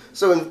cool.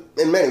 So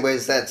in many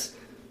ways, that's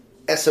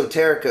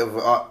esoteric of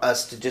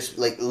us to just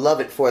like love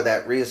it for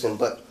that reason.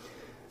 But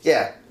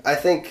yeah, I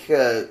think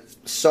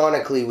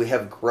sonically we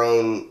have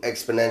grown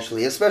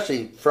exponentially,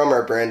 especially from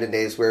our Brandon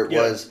days where it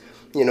was,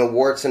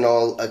 warts and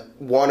all, a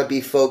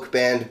wannabe folk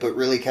band, but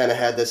really kind of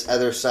had this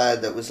other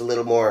side that was a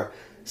little more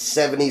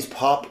 70s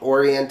pop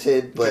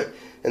oriented,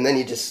 and then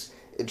it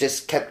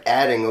just kept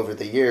adding over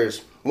the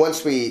years.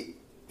 Once we,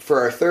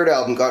 for our third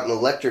album, got an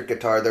electric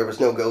guitar, there was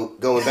no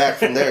going back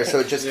from there,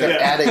 so it just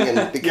kept adding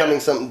and becoming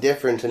something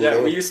different.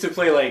 And we used to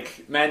play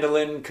like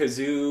mandolin,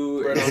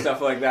 kazoo, and stuff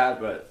like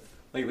that, but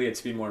lately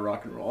it's been more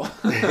rock and roll.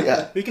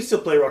 We can still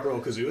play rock and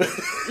roll kazoo.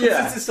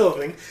 It's still a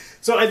thing.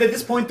 So at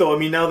this point, though, I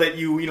mean, now that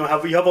you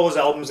have all those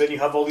albums and you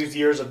have all these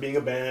years of being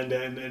a band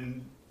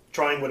and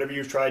trying whatever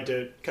you've tried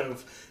to kind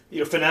of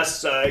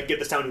finesse, get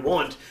the sound you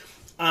want.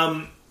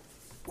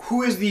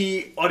 Who is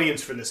the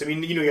audience for this? I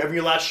mean, you have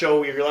your last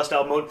show, you have your last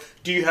album out.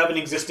 Do you have an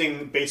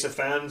existing base of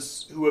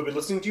fans who have been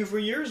listening to you for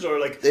years, or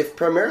like they've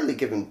primarily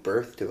given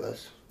birth to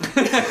us?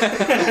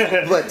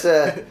 But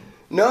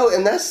no,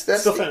 and that's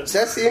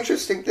the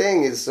interesting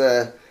thing is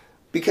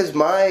because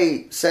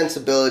my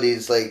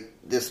sensibilities, like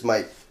this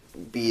might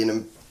be an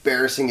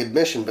embarrassing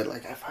admission, but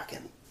like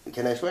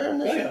can I swear on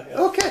this?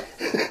 Yeah. Okay.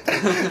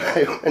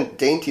 I went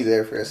dainty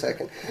there for a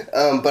second.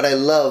 But I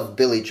love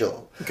Billy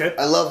Joel. Okay.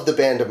 I love the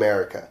band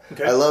America.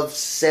 Okay. I love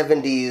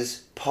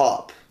 70s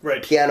pop.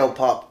 Right. Piano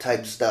pop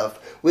type stuff.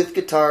 With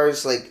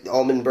guitars like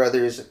Allman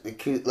Brothers,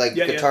 like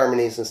guitar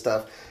harmonies and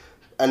stuff.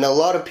 And a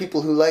lot of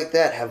people who like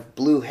that have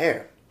blue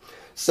hair.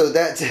 So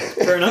that's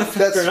fair enough.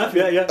 Fair enough.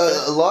 Yeah.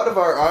 A lot of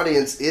our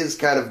audience is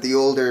kind of the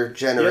older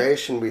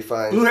generation. We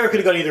find blue hair could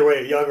have gone either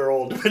way, young or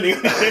old, depending.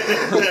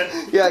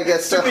 Yeah, I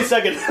guess so. Took me a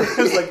second. It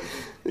was like,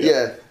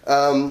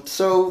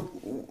 so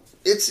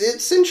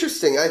it's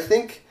interesting. I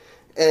think,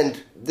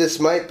 and this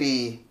might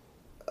be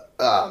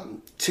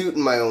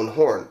tooting my own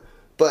horn,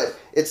 but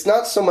it's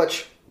not so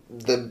much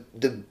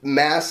the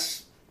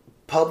mass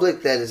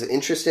public that is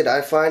interested.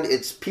 I find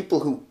it's people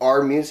who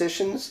are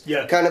musicians.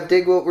 Kind of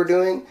dig what we're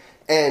doing.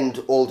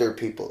 And older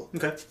people.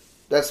 Okay.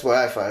 That's what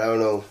I find. I don't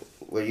know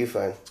what you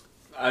find.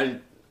 I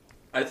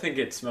think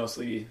it's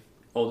mostly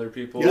older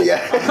people.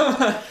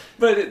 Yeah.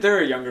 But there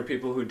are younger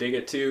people who dig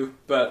it too.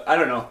 But I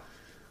don't know.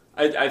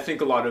 I think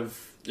a lot of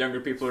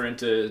younger people are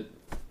into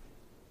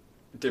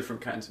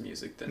different kinds of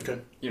music than,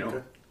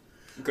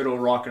 good old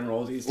rock and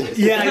roll these days.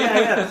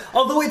 Yeah.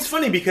 Although it's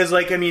funny because,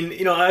 like, I mean,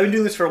 I've been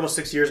doing this for almost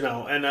 6 years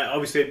now. And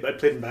obviously I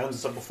played in bands and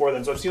stuff before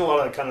then. So I've seen a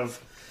lot of kind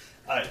of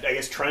I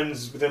guess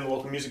trends within the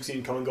local music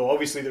scene come and go.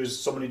 Obviously, there's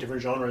so many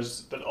different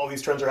genres that all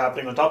these trends are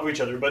happening on top of each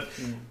other. But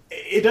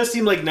it does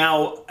seem like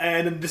now,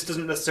 and this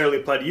doesn't necessarily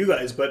apply to you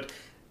guys, but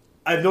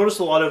I've noticed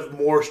a lot of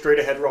more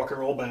straight-ahead rock and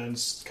roll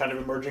bands kind of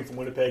emerging from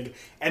Winnipeg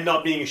and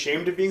not being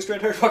ashamed of being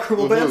straight-ahead rock and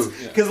roll bands.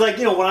 Because, like,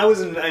 you know, when I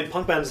was in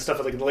punk bands and stuff,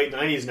 like in the late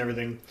 90s and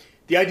everything,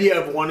 the idea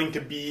of wanting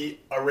to be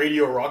a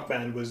radio rock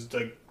band was,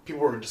 like,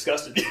 people were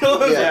disgusted. You know?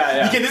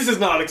 This is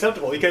not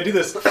acceptable. You can't do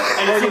this.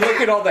 And you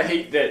look at all the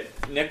hate that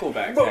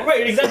Nickelback had.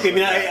 Right, exactly. I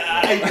mean,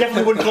 I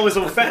definitely wouldn't call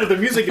myself a fan of their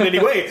music in any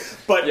way,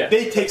 but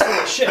they take so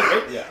much shit,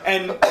 right? Yeah.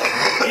 And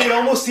it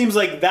almost seems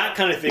like that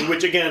kind of thing,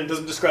 which, again,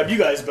 doesn't describe you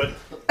guys, but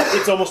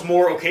it's almost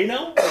more okay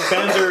now. Like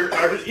bands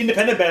are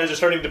independent bands are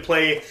starting to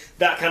play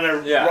that kind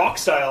of rock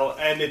style,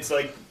 and it's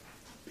like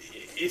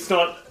it's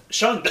not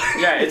shunned.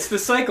 Yeah, it's the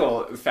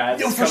cycle,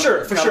 fads. For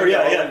sure.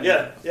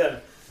 Yeah.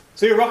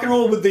 So you're rock and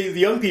roll with the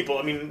young people.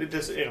 I mean,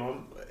 this, you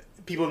know,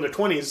 people in their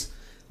 20s,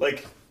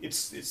 like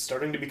it's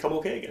starting to become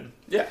okay again.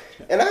 Yeah.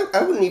 And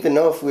I wouldn't even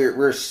know if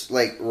we're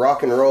like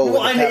rock and roll.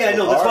 Well, I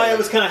know that's why I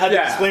was kind of had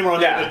a disclaimer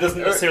on that. It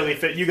doesn't necessarily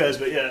fit you guys,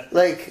 but yeah.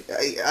 Like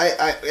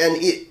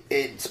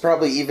it's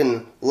probably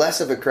even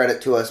less of a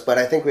credit to us, but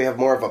I think we have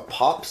more of a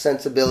pop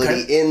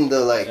sensibility in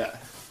the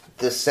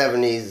the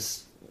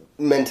 70s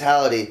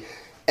mentality.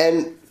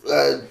 And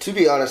to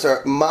be honest,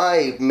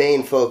 my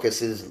main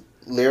focus is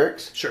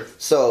lyrics. Sure.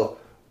 So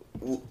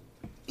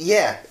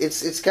yeah,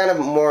 it's kind of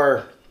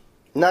more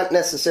not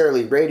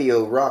necessarily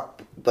radio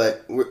rock,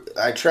 but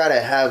I try to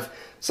have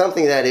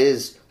something that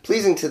is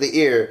pleasing to the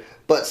ear,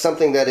 but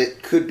something that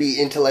it could be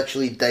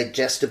intellectually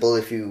digestible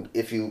if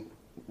you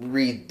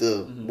read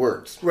the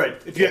words.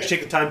 Right. If you actually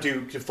take the time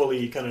to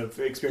fully kind of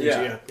experience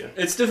it. Yeah.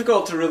 It's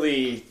difficult to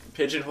really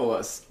pigeonhole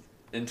us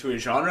into a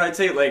genre, I'd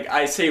say. Like,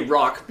 I say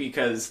rock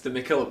because the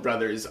McKillop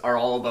brothers are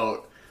all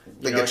about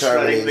the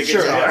guitar.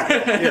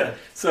 Yeah.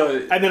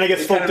 So, and then I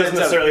guess folk doesn't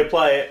necessarily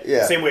apply it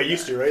the same way it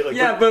used to, right?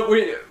 Like, but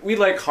we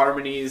like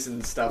harmonies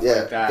and stuff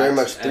like that. Very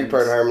much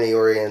three-part harmony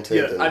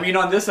oriented. Yeah. I mean,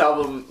 on this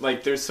album,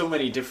 like, there's so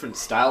many different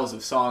styles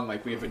of song.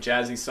 Like, we have a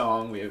jazzy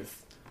song, we have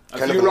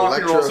a few rock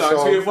and roll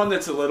songs. We have one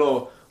that's a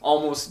little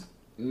almost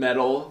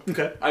metal.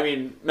 Okay. I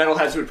mean,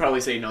 metalheads would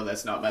probably say, no,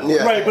 that's not metal.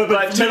 Yeah. Right, but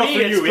to metal me,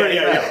 for it's you, pretty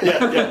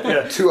metal.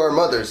 Yeah. To our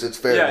mothers, it's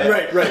fair. Yeah.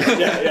 Right,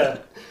 yeah.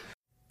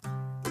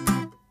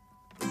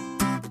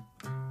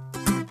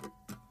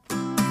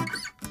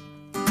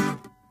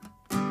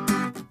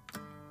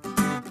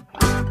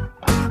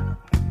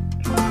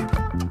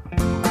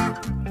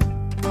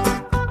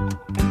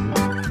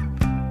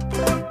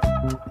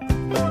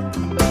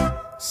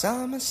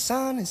 Summer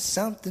sun is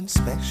something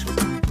special.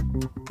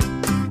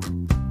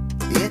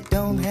 It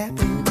don't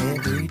happen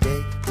every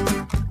day.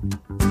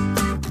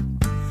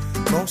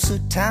 Most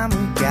of the time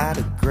we got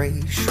a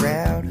gray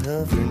shroud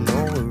hovering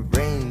over a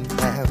rain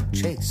cloud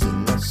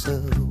chasing us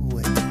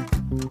away.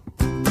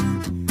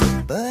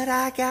 But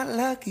I got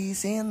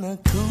Lucky's in the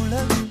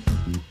cooler.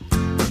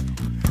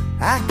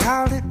 I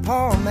called it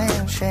Paul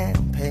Man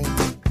Champagne.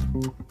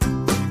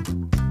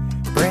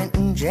 Brent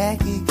and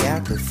Jackie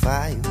got the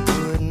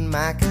firewood, and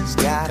Micah's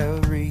got a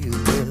real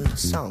good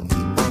song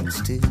he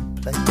wants to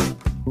play.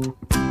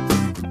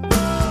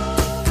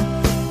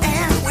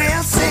 And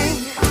we'll sing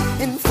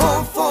in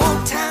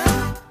 4/4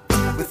 time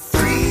with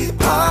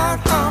 3-part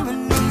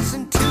harmonies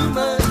and too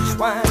much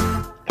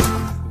wine.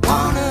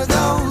 One of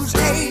those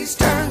days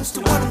turns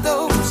to one of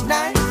those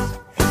nights,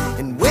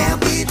 and we'll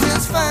be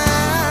just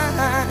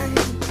fine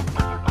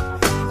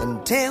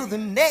until the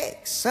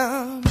next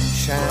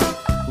sunshine.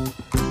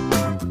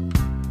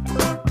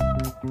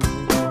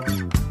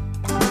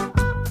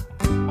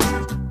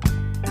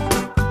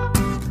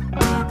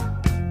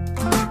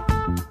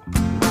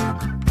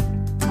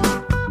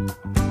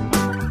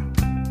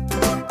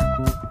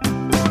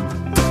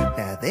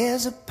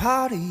 There's a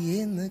party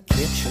in the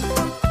kitchen,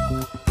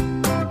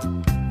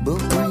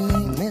 but we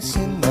ain't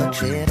missing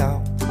much at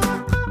all.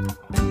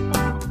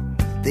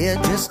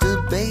 They're just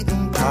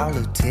debating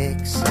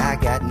politics. I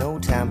got no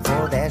time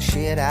for that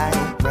shit. I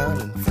ain't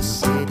running for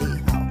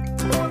city hall.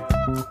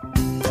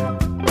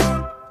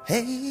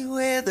 Hey,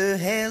 where the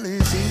hell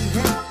is he?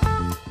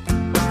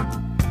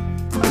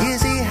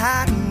 Is he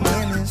hiding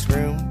in his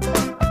room?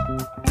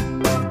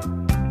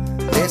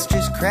 Let's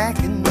just crack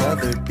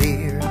another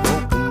beer.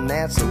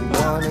 That's the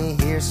one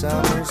to hear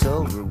summer's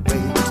over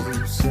way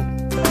too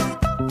soon.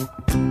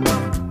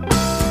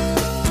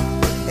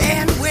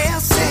 And we'll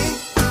sing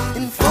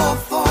in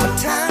 4/4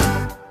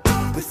 time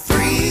with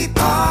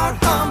 3-part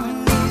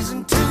harmonies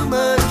and too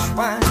much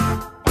wine.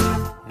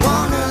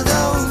 One of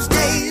those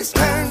days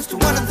turns to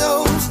one of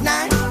those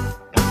nights,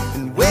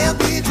 and we'll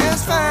be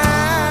just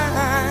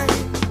fine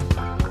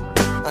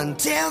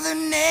until the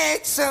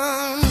next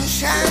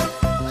sunshine.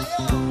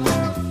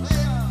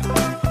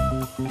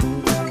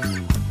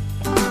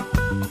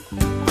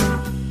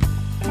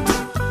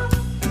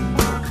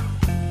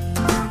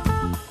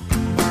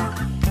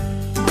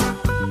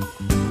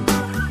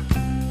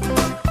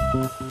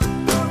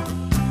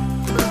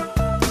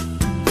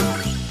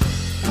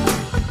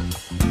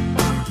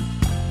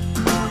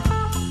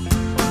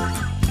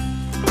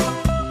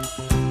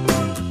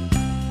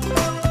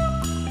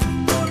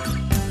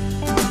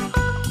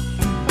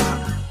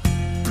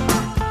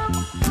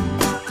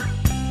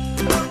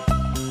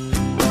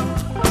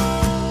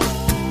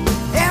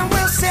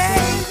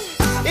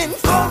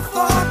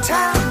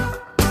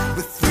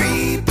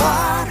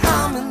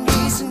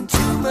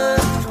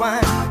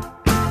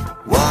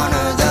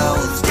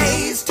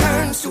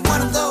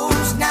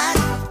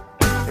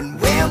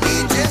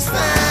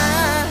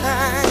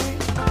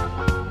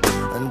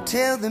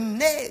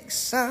 like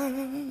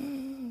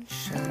sunshine.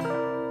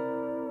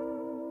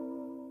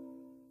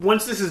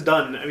 Once this is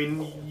done, I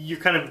mean, you've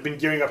kind of been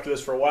gearing up to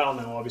this for a while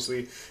now,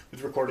 obviously,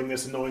 with recording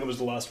this and knowing it was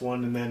the last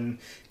one and then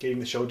getting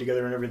the show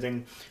together and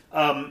everything.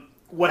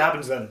 What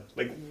happens then?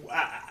 Like,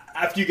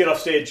 after you get off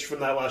stage from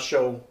that last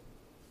show,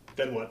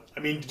 then what? I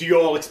mean, do you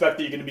all expect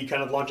that you're going to be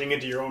kind of launching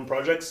into your own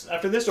projects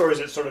after this, or is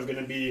it sort of going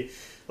to be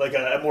like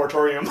a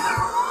moratorium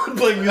on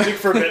playing music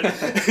for a bit,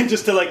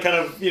 just to like kind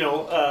of, you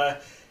know,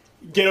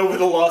 get over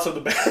the loss of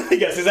the band, I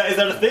guess? Is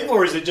that a thing,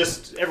 or is it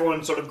just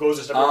everyone sort of goes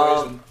their separate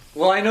ways? And...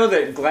 Well, I know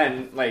that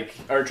Glenn, like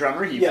our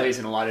drummer, he plays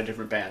in a lot of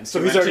different bands.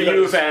 So he's already to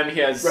U of M. He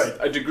has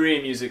a degree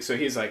in music, so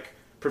he's like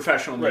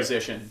professional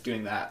musician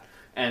doing that.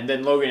 And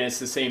then Logan is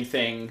the same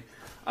thing,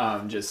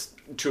 just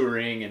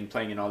touring and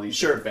playing in all these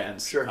different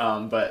bands. Sure.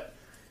 But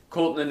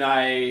Colton and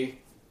I,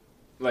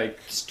 like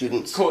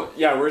students.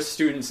 We're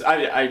students.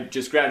 I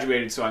just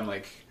graduated, so I'm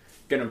like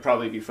gonna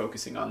probably be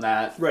focusing on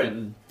that. Right.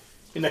 And,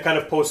 in that kind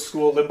of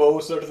post-school limbo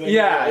sort of thing?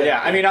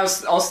 Yeah. I mean,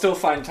 I'll still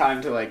find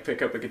time to like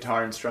pick up a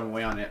guitar and strum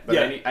away on it, but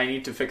I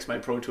need to fix my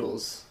Pro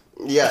Tools.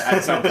 Yeah,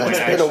 at some point. It's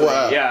been a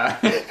while. Yeah,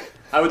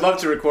 I would love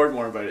to record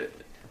more, but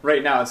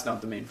right now it's not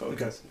the main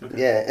focus.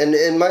 Okay. Yeah,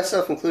 and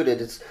myself included,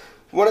 it's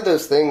one of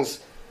those things.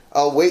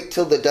 I'll wait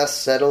till the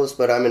dust settles,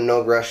 but I'm in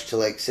no rush to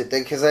like sit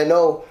there because I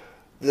know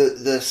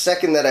the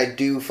second that I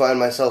do find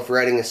myself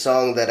writing a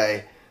song that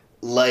I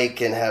like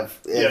and have,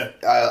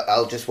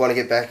 I'll just want to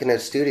get back in the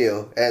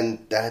studio,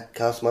 and that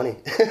costs money.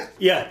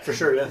 Yeah, for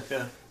sure.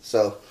 Yeah.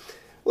 So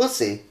we'll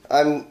see.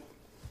 I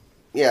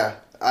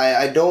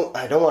don't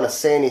want to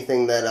say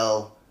anything that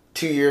I'll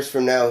 2 years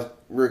from now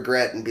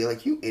regret and be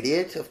like, you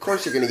idiot. Of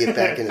course you're going to get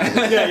back into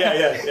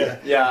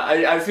this. Yeah,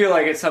 I feel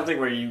like it's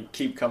something where you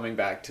keep coming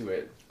back to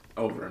it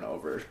over and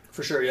over.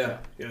 For sure. Yeah.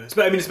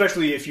 I mean,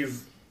 especially if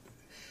you've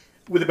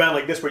with a band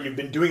like this where you've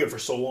been doing it for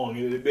so long,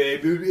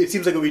 it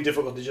seems like it would be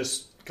difficult to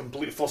just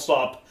complete full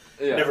stop,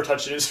 never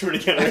touch an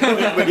instrument again.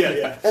 But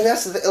yeah. And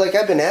that's the like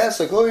I've been asked,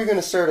 like, oh, you're going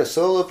to start a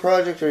solo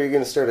project or you're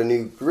going to start a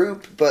new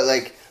group, but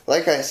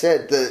like I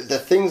said, the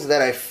things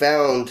that I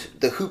found,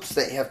 the hoops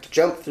that you have to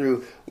jump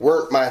through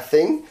weren't my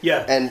thing.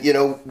 Yeah. And,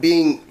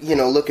 being,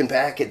 looking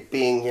back at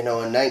being,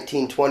 a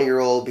 19,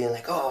 20-year-old being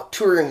like, oh,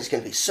 touring is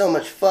going to be so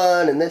much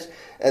fun and this,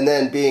 and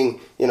then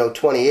being,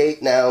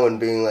 28 now and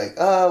being like,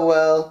 oh,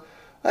 well,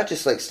 I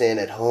just like staying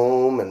at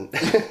home and,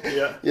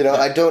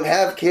 I don't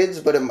have kids,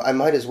 but I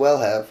might as well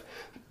have.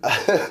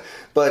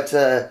 But,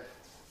 the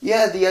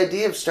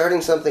idea of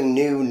starting something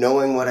new,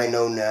 knowing what I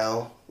know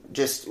now,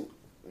 just...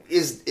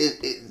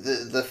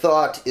 the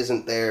thought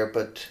isn't there,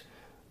 but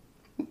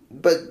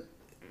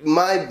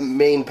my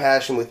main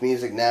passion with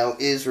music now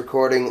is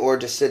recording or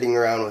just sitting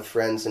around with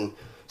friends and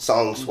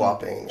song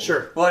swapping.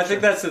 Sure. Well, I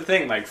think that's the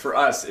thing. Like for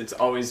us, it's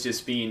always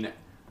just been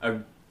a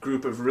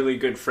group of really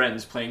good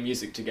friends playing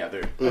music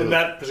together, and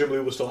that presumably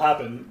will still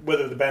happen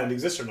whether the band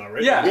exists or not,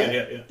 right?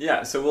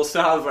 Yeah. So we'll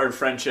still have our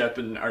friendship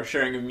and our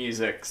sharing of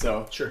music.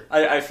 So sure,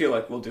 I feel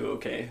like we'll do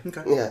okay.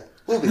 Yeah,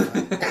 we'll be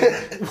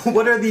fine.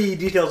 What are the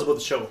details about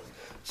the show?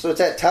 So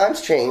it's at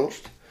Times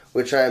Changed,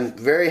 which I'm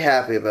very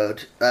happy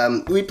about.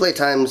 We play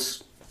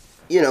Times,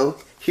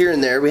 here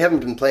and there. We haven't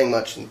been playing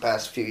much in the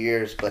past few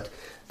years, but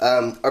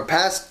our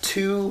past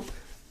two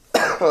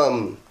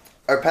album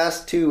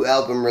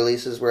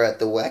releases were at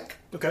the WEC.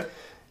 Okay.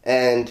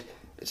 And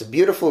it's a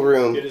beautiful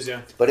room. It is, yeah.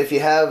 But if you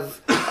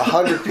have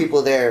 100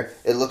 people there,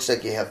 it looks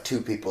like you have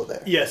 2 people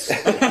there. Yes,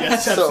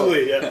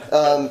 absolutely,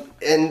 yeah.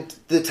 And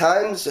the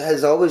Times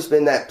has always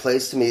been that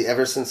place to me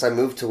ever since I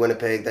moved to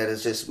Winnipeg. That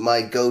is just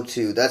my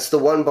go-to. That's the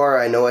one bar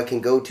I know I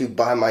can go to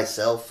by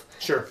myself.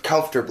 Sure.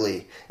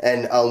 Comfortably.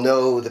 And I'll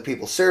know the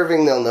people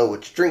serving, they'll know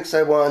which drinks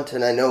I want,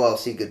 and I know I'll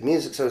see good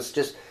music. So it's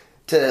just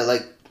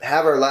to,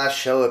 have our last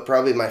show at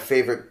probably my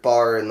favorite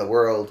bar in the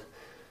world.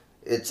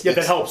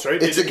 That helps,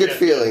 right? It's a good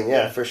feeling,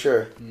 for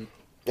sure. Mm-hmm.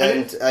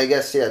 And I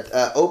guess,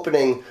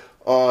 opening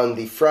on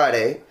the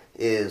Friday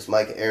is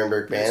Mike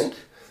Ehrenberg Band. Yes.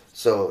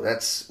 So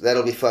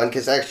that'll be fun,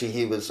 because actually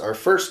he was our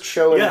first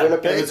show in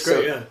Winnipeg. Yeah, that's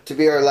great, to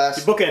be our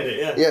last... You bookend it,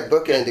 yeah. Yeah,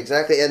 bookend,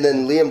 exactly. And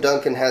then Liam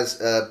Duncan has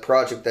a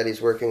project that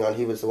he's working on.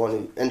 He was the one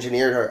who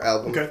engineered our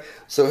album. Okay.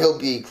 So he'll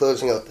be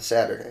closing out the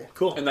Saturday.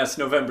 Cool. And that's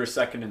November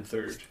 2nd and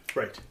 3rd.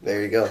 Right.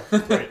 There you go.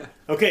 Right.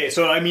 Okay,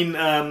 so I mean,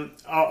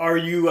 are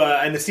you...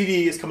 and the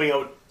CD is coming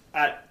out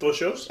at those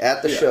shows?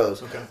 At the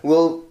shows. Okay.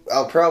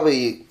 I'll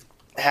probably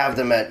have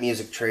them at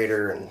Music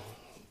Trader and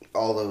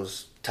all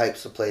those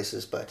types of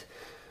places, but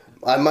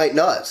I might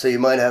not, so you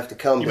might have to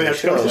come to the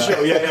show.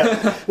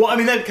 Well, I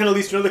mean, that kind of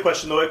leads to another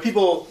question, though. If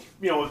people,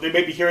 they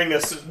may be hearing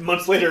this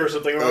months later or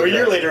something, or a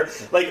year later,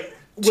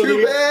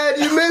 Too bad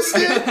you missed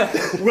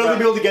it! Will they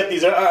be able to get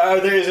these?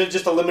 Is it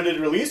just a limited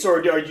release,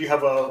 or do you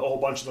have a whole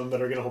bunch of them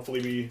that are going to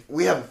hopefully be...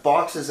 We have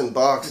boxes and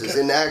boxes,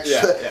 and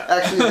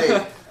actually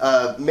they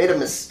made a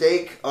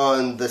mistake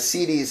on the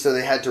CDs, so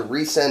they had to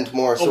resend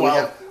more, so we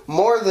have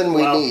more than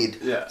we need.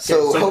 Yeah.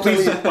 So hopefully,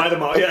 please buy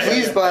them out.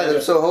 Please buy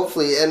them, so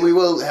hopefully, and we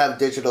will have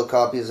digital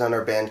copies on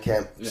our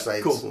Bandcamp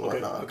sites and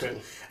whatnot. Okay.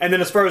 And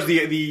then as far as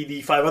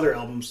the 5 other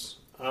albums...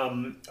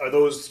 Are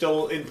those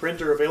still in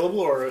print or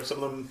available, or are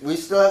some of them? We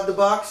still have the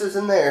boxes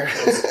in there.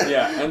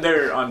 Yeah, and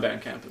they're on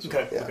Bandcamp as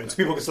well. Okay, so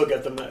people can still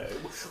get them.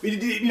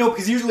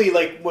 Because usually,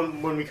 like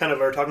when we kind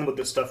of are talking about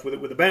this stuff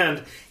with a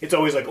band, it's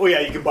always like, oh yeah,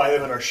 you can buy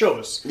them at our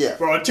shows. Yeah,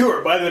 we're on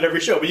tour, buy them at every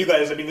show. But you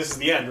guys, I mean, this is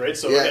the end, right?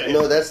 So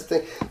no, that's the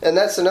thing, and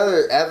that's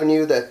another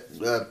avenue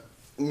that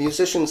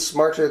musicians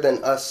smarter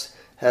than us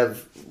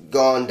have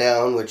gone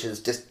down, which is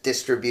just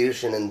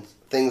distribution and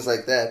things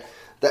like that.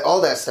 That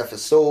all that stuff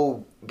is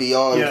so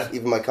beyond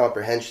even my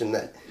comprehension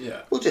that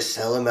we'll just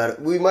sell them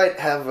out. We might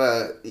have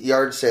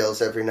yard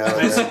sales every now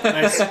and then.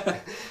 Nice.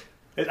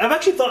 I've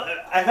actually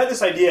I've had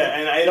this idea,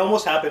 and it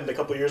almost happened a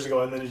couple of years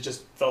ago, and then it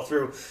just fell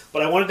through.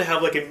 But I wanted to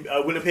have like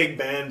a Winnipeg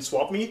band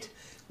swap meet,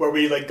 where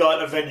we like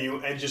got a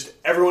venue and just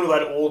everyone who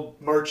had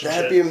old merch and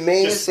That'd be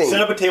amazing. Just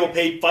set up a table,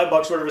 paid $5 or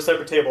whatever, set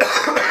up a table,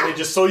 and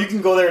just so you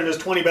can go there and there's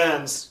 20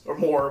 bands or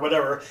more or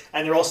whatever,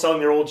 and they're all selling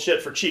their old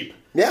shit for cheap.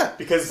 Yeah,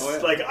 because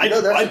I'd buy a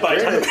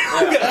ton of it.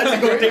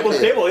 I'd go table to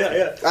table.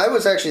 Yeah. I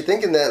was actually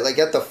thinking that, like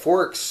at the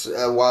Forks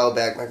a while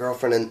back, my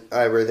girlfriend and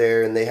I were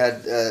there, and they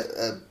had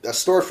a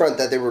storefront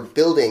that they were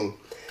building,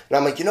 and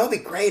I'm like, it'd be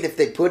great if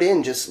they put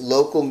in just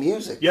local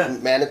music,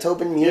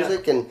 Manitoban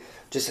music, and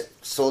just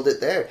sold it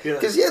there.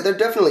 Because there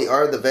definitely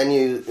are the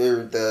venues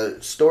or the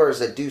stores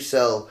that do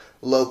sell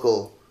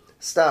local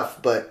stuff,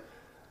 but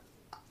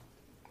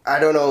I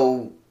don't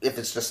know if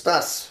it's just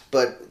us,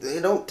 but they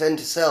don't tend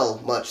to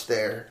sell much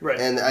there. Right.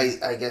 And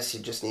I guess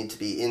you just need to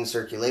be in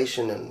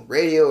circulation and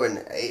radio,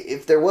 and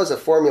if there was a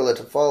formula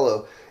to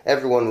follow,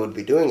 everyone would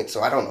be doing it.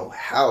 So I don't know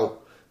how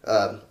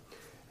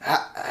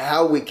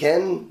we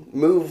can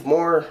move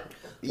more.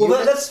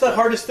 Well, that's the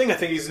hardest thing, I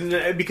think, is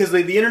because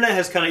the internet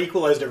has kind of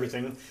equalized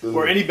everything,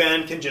 where any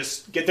band can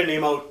just get their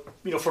name out,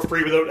 for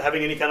free without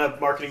having any kind of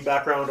marketing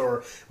background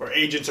or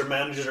agents or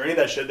managers or any of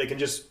that shit. They can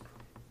just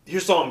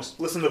here's songs,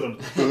 listen to them.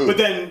 But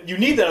then you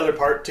need that other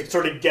part to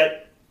sort of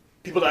get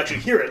people to actually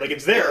hear it. Like,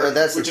 it's there,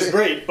 which is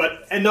great,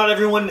 and not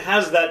everyone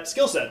has that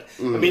skill set.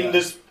 I mean,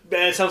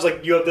 it sounds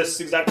like you have this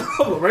exact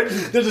problem, right?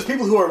 There's just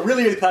people who are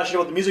really, really passionate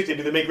about the music they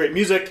do. They make great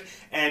music,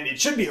 and it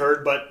should be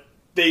heard, but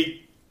they're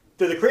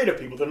the creative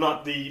people. They're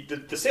not the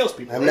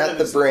salespeople. I'm not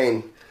the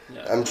brain.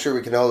 Yeah. I'm sure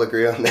we can all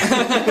agree on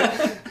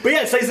that. But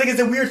yeah, it's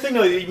a weird thing.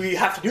 We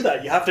have to do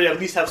that. You have to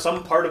at least have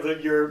some part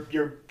of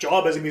your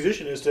job as a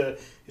musician is to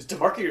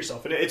market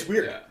yourself, and it's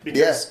weird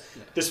because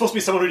there's supposed to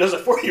be someone who does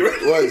it for you.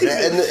 Right? Well,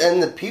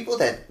 and the people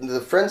the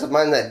friends of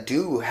mine that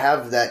do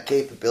have that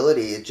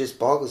capability, it just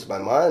boggles my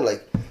mind.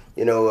 Like,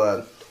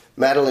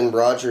 Madeline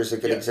Rogers, a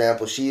good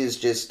example. She is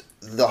just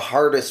the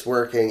hardest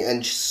working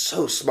and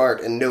so smart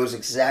and knows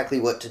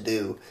exactly what to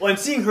do. Well, and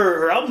seeing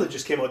her album that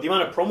just came out, the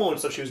amount of promo and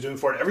stuff she was doing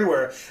for it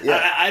everywhere.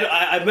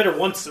 I've met her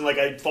once, and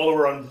I follow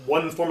her on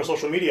one form of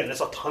social media, and I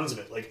saw tons of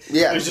it.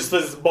 It was just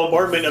this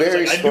bombardment. I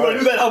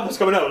knew that album was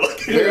coming out.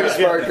 Very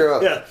smart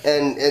girl. Yeah.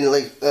 And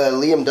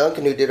Liam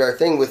Duncan, who did our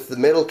thing with the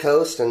Middle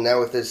Coast, and now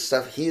with his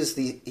stuff, I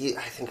think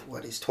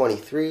he's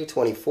 23,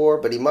 24,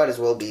 but he might as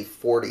well be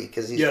 40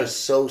 because he's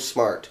just so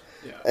smart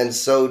and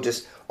so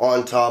just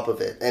on top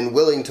of it, and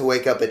willing to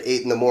wake up at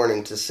 8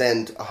 a.m. to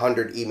send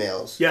 100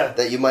 emails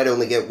that you might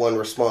only get one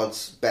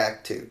response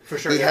back to. For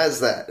sure, he has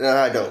that, and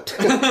I don't.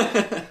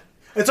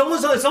 It's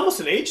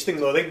almost an age thing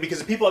though,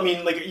 because people. I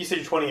mean, like you said,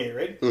 you're 28,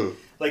 right?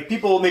 Like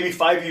people maybe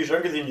 5 years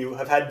younger than you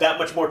have had that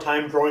much more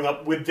time growing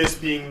up with this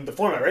being the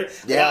format, right?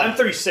 Yeah, I'm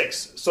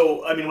 36,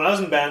 so I mean, when I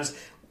was in bands.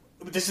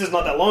 This is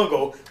not that long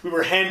ago. We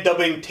were hand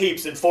dubbing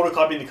tapes and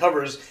photocopying the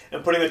covers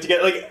and putting them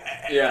together.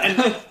 And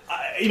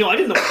I didn't know what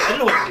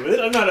to do with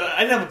it. I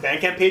didn't have a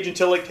Bandcamp page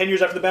until 10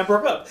 years after the band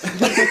broke up.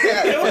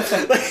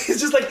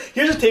 It's just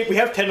here's a tape. We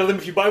have 10 of them.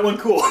 If you buy one,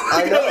 cool.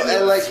 I know,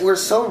 and we're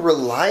so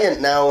reliant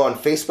now on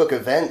Facebook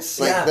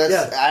events.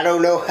 I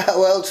don't know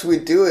how else we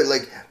do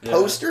it.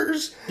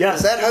 Posters. Yeah.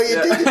 Is that how you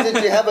did it?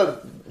 Did you have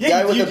a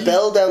guy with a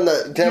bell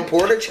down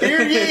portage?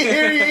 Hear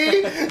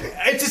ye!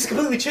 It's just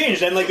completely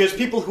changed, and there's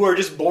people who are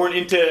just born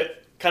into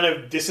kind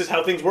of this is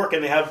how things work,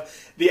 and they have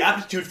the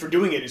aptitude for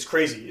doing it is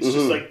crazy. It's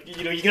just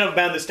you can have a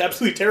band that's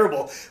absolutely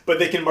terrible, but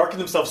they can market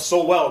themselves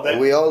so well that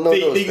we all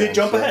know they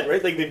jump ahead,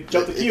 right? They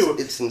jump the queue.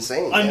 It's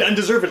insane,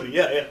 undeservedly.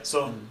 Yeah.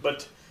 So,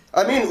 but.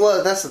 I mean,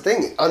 well, that's the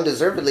thing.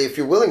 Undeservedly, if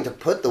you're willing to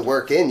put the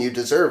work in, you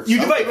deserve. You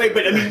do, right?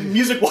 But I mean,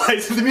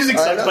 music-wise, the music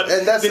sucks. But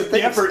and that's the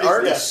thing. Effort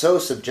art is so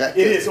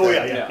subjective. It is. Oh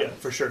yeah,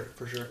 for sure.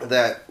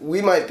 That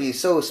we might be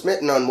so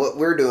smitten on what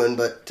we're doing,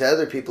 but to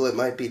other people, it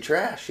might be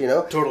trash.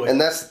 Totally.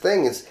 And that's the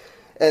thing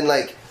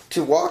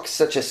to walk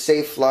such a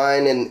safe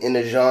line in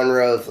a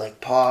genre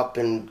of pop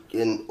and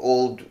in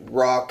old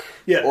rock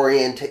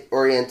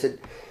oriented.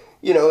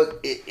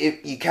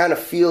 You kind of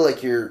feel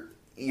like you're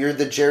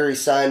the Jerry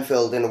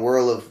Seinfeld in a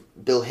whirl of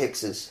Bill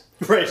Hicks's.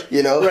 Right.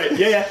 Right.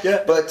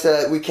 Yeah. But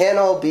we can't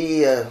all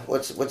be,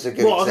 what's a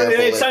good example?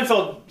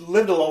 Seinfeld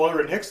lived a lot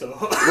longer than Hicks, though.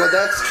 Well,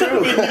 that's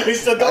true.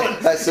 He's still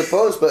going. I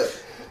suppose,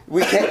 but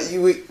we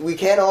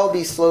can't all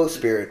be Slow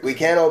Spirit. We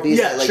can't all be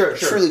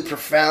truly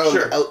profound,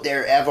 out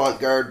there,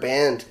 avant-garde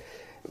band.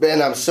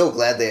 And I'm so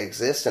glad they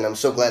exist, and I'm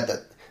so glad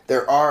that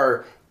there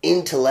are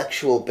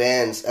intellectual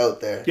bands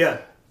out there. Yeah.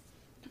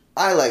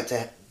 I like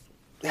to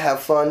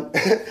have fun.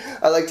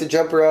 I like to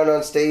jump around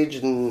on stage,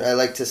 and I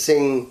like to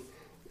sing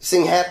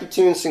happy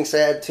tunes, sing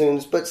sad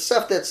tunes, but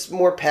stuff that's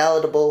more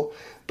palatable.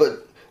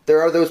 But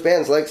there are those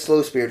bands like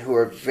Slow Spirit who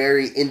are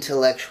very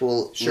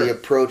intellectually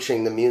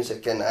approaching the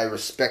music, and I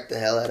respect the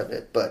hell out of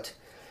it. But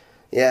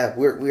yeah,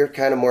 we're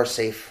kind of more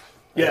safe.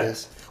 I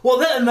guess.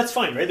 Well, and that's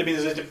fine, right? I mean,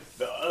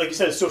 like you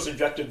said, it's so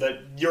subjective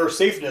that your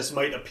safeness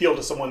might appeal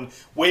to someone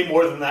way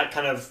more than that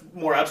kind of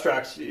more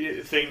abstract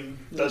thing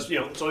does.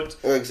 So it's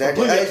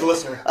exactly completely up to the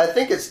listener. I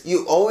think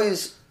you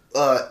always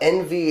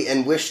envy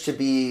and wish to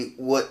be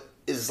what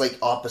is like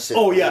opposite.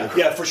 Oh yeah,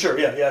 for sure,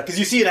 yeah. Because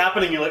you see it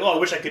happening, you're like, oh, I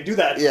wish I could do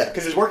that. Yeah.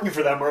 Because it's working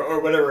for them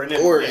or whatever. And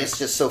it's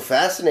just so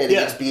fascinating.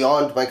 Yeah. It's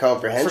beyond my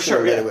comprehension. For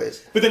sure, in many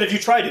ways. But then if you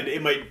tried it,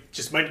 it might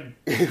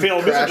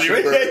fail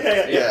miserably,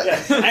 right?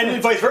 Yeah.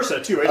 And vice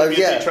versa too, right? If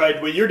they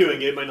tried what you're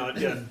doing, it might not.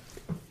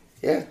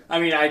 Yeah. I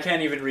mean, I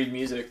can't even read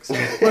music. So.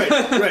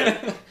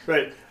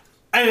 Right.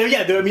 And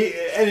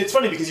and it's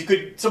funny because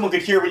someone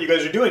could hear what you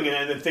guys are doing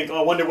and then think, oh,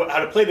 I wonder how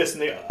to play this,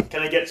 and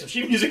can I get some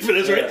sheet music for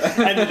this, right?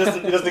 And it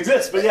doesn't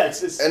exist. But yeah,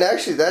 it's and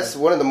actually that's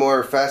one of the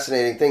more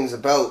fascinating things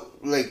about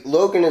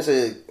Logan is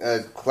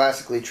a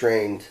classically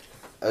trained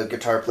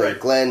guitar player,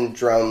 Glenn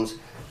drums.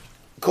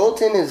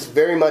 Colton is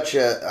very much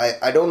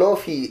I don't know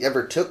if he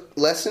ever took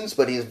lessons,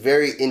 but he's a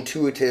very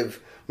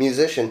intuitive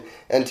musician.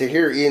 And to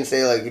hear Ian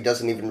say he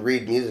doesn't even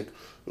read music,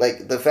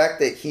 the fact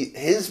that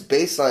his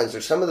bass lines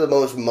are some of the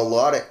most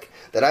melodic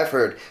that I've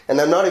heard, and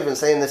I'm not even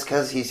saying this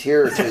because he's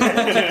here to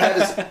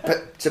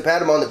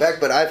pat him on the back,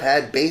 but I've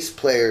had bass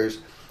players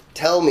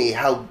tell me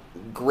how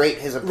great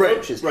his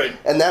approach is. Right.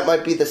 And that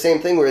might be the same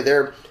thing where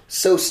they're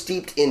so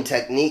steeped in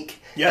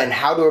technique and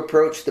how to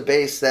approach the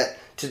bass that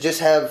to just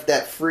have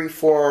that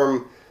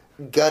free-form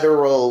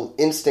guttural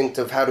instinct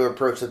of how to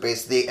approach the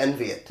bass, they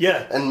envy it.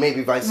 Yeah. And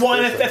maybe vice versa. Well,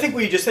 and I think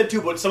what you just said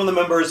too, but some of the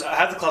members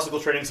have the classical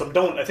training, some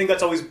don't. I think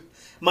that's always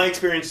my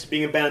experience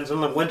being in bands.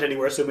 None of them went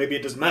anywhere, so maybe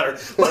it doesn't matter.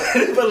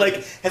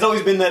 But has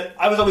always been that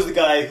I was always the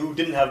guy who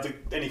didn't have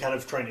any kind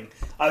of training.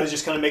 I was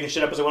just kind of making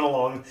shit up as I went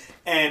along.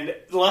 And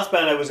the last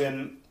band I was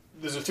in,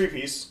 there's a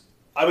 3-piece.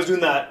 I was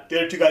doing that. The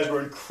other two guys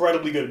were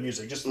incredibly good at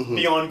music, just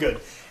beyond good.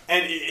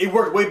 And it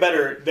worked way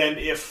better than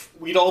if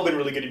we'd all been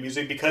really good at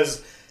music,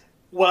 because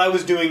what I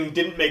was doing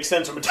didn't make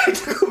sense from a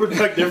technical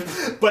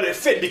perspective, but it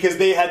fit because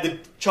they had the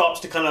chops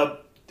to kind of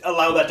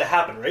allow that to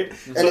happen, right?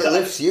 And so it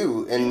lifts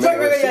you.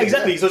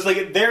 Exactly. So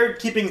it's they're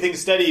keeping things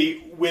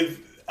steady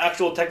with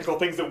actual technical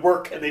things that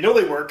work, and they know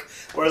they work,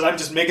 whereas I'm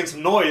just making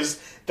some noise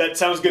that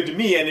sounds good to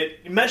me, and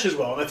it meshes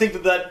well. And I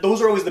think that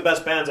those are always the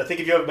best bands. I think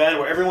if you have a band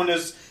where everyone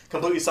is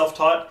completely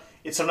self-taught,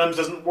 it sometimes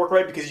doesn't work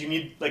right because you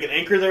need an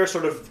anchor there,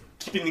 sort of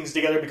keeping things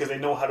together because they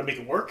know how to make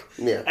it work.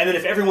 Yeah. And then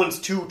if everyone's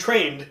too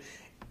trained,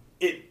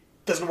 it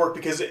doesn't work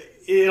because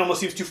it almost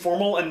seems too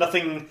formal and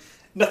nothing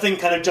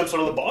kind of jumps out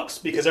of the box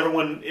because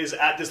everyone is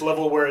at this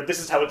level where this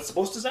is how it's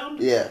supposed to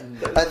sound. Yeah.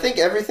 I think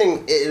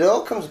it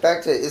all comes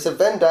back to, it's a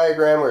Venn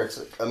diagram where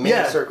it's a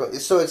main circle.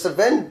 So it's a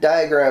Venn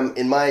diagram,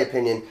 in my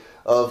opinion,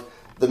 of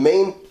the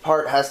main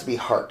part has to be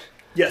heart.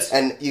 Yes.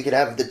 And you could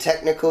have the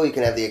technical, you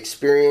can have the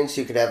experience,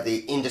 you could have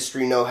the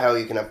industry know-how,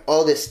 you can have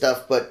all this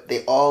stuff, but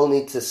they all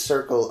need to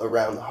circle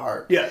around the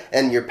heart. Yeah.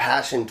 And your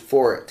passion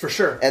for it. For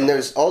sure. And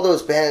there's all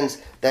those bands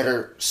that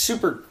are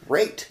super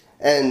great,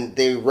 and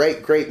they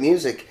write great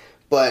music,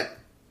 but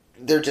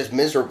they're just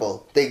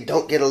miserable. They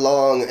don't get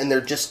along, and they're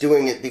just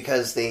doing it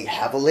because they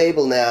have a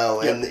label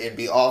now, and it'd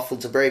be awful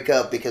to break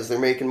up because they're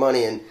making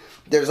money, and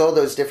there's all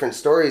those different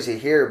stories you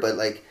hear, but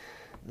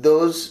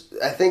those,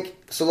 I think,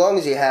 so long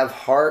as you have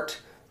heart,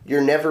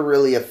 you're never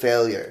really a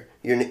failure.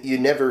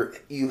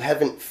 You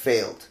haven't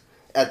failed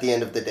at the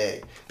end of the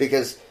day.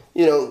 Because,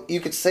 you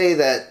could say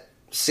that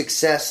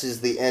success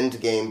is the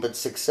end game, but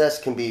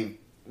success can be,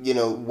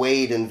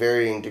 weighed in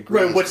varying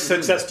degrees. Right, what's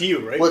success to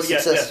you, right? What's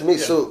success to me? Yeah.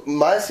 So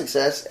my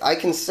success, I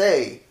can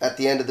say at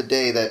the end of the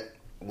day that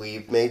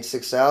we've made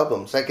 6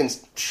 albums. I can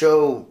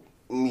show,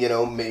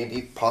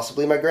 maybe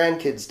possibly my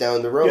grandkids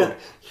down the road. Yeah.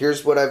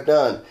 Here's what I've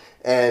done.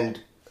 And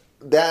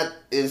that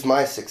is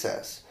my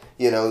success.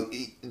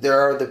 There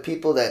are the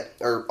people that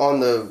are on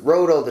the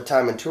road all the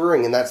time and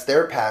touring, and that's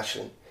their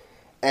passion.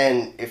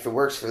 And if it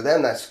works for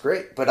them, that's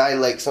great. But I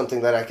like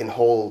something that I can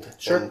hold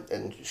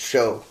and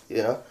show,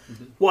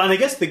 Mm-hmm. Well, and I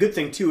guess the good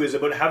thing, too, is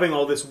about having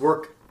all this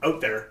work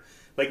out there.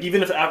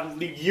 Even if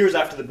years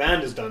after the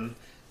band is done,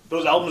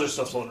 those albums are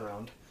still floating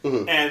around.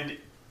 Mm-hmm. And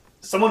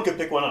someone could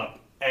pick one up,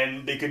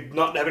 and they could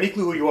not have any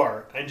clue who you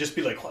are, and just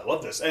be like, oh, I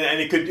love this. And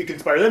it could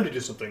inspire them to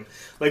do something.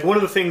 One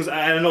of the things,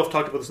 I don't know if I've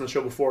talked about this on the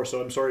show before,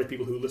 so I'm sorry to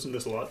people who listen to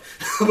this a lot.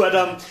 But,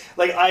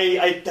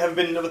 I have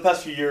been, over the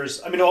past few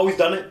years, I've always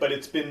done it, but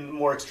it's been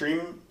more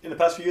extreme in the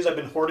past few years. I've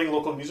been hoarding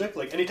local music.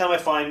 Anytime I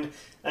find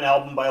an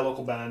album by a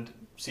local band,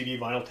 CD,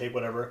 vinyl, tape,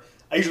 whatever,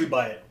 I usually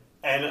buy it.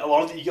 And a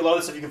lot of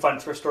the stuff you can find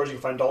in thrift stores, you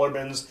can find dollar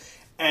bins.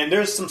 And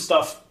there's some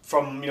stuff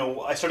from,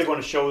 I started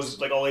going to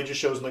shows, all ages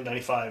shows in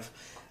 95.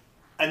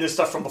 And there's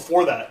stuff from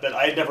before that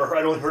I had never heard.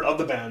 I'd only heard of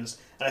the bands,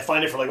 and I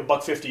find it for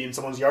 $1.50 in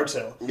someone's yard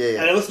sale. Yeah.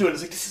 And I listen to it,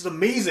 and it's this is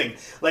amazing.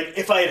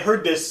 If I had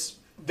heard this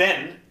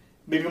then,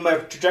 maybe my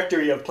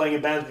trajectory of playing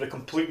in bands would have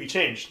completely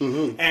changed.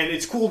 Mm-hmm. And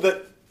it's cool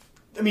that,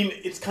 I mean,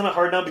 it's kind of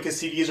hard now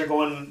because CDs are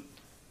kind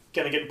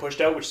of getting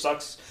pushed out, which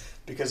sucks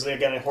because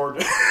again I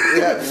hoard.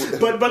 Yeah,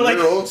 but like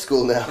you're old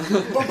school now.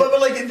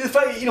 but like the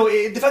fact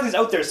it's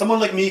out there. Someone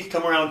like me could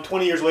come around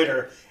 20 years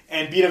later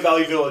and be in a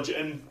Valley Village,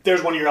 and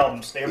there's one of your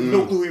albums. They have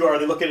no clue who you are.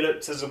 They look at it,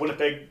 it says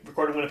Winnipeg,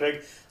 recorded in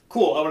Winnipeg.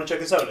 Cool, I want to check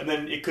this out. And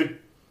then it could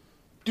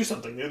do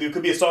something. There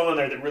could be a song on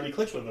there that really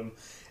clicks with them.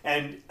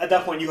 And at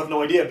that point, you have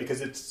no idea because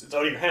it's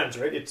out of your hands,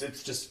 right? It's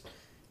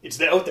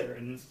out there,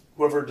 and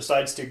whoever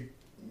decides to,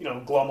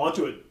 glom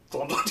onto it,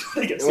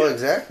 I guess. Well,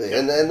 exactly,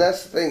 and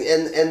that's the thing,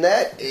 and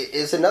that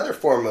is another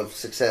form of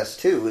success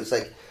too. It's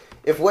like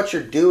if what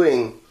you're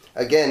doing,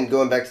 again,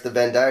 going back to the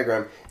Venn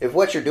diagram, if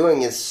what you're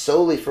doing is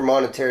solely for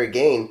monetary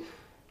gain,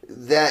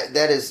 that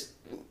is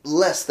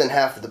less than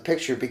half of the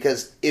picture.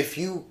 Because if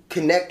you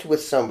connect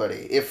with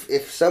somebody,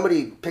 if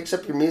somebody picks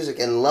up your music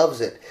and loves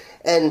it,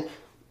 and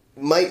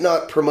might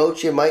not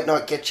promote you, might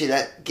not get you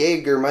that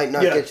gig, or might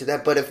not get you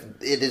that, but if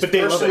it is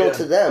personal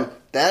to them,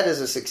 that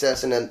is a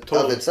success in and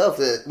of itself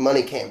that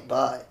money can't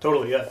buy.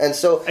 Totally, yeah.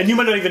 And you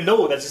might not even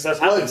know that success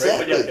happened,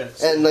 exactly. Right?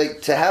 But And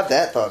like to have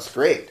that thought's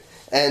great.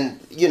 And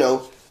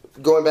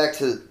going back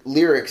to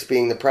lyrics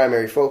being the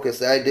primary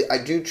focus, I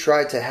do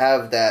try to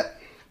have that.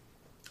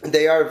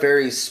 They are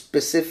very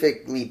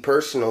specifically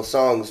personal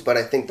songs, but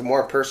I think the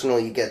more personal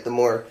you get, the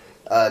more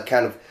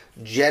kind of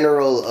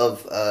general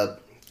of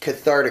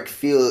cathartic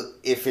feel,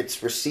 if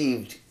it's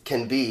received,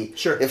 can be.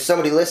 Sure. If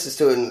somebody listens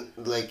to it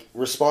and like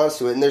responds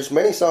to it, and there's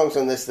many songs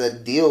on this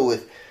that deal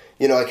with,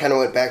 I kind of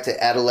went back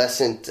to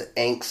adolescent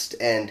angst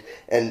and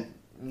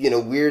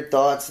weird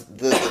thoughts.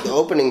 The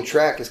opening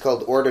track is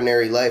called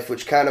Ordinary Life,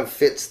 which kind of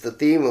fits the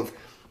theme of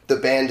the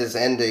band is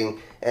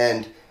ending,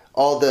 and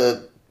all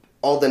the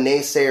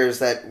naysayers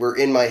that were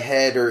in my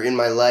head or in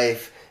my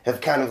life have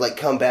kind of like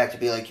come back to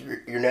be like,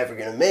 you're never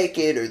going to make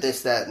it, or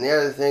this, that, and the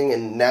other thing.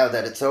 And now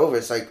that it's over,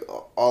 it's like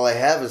all I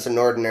have is an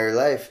ordinary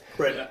life.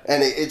 Right.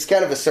 And it's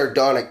kind of a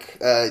sardonic,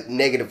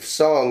 negative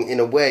song in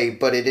a way,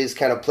 but it is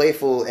kind of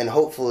playful and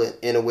hopeful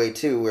in a way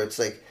too, where it's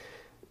like,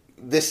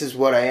 this is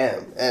what I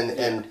am.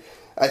 And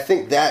I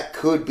think that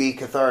could be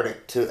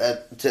cathartic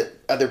to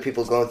other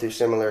people going through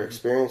similar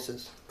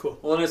experiences. Cool.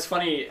 Well, and it's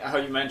funny how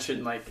you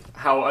mentioned like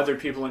how other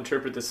people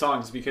interpret the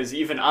songs, because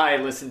even I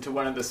listened to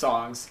one of the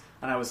songs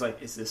and I was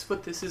like, is this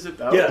what this is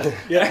about?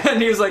 Yeah.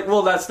 And he was like,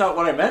 well, that's not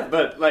what I meant,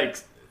 but like,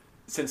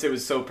 since it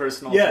was so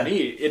personal to me,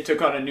 it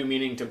took on a new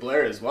meaning to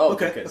Blair as well.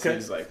 Because he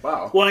was like,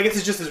 wow. Well, I guess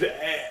it's just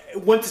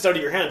once it's out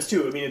of your hands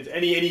too. I mean,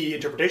 any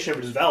interpretation of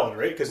it is valid,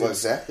 right? Because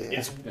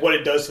it's what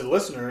it does to the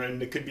listener,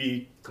 and it could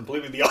be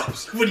completely the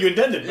opposite of what you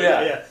intended.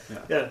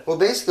 Yeah. Well,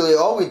 basically,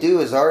 all we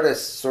do as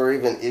artists, or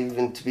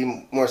even to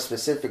be more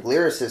specific,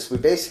 lyricists, we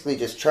basically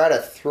just try to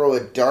throw a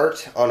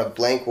dart on a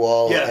blank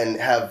wall and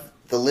have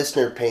the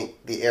listener paint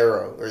the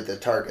arrow or the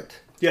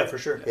target. Yeah, for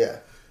sure. Yeah.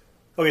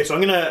 Okay, so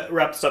I'm going to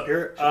wrap this up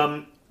here.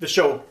 The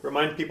show.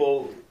 Remind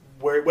people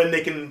when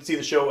they can see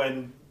the show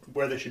and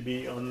where they should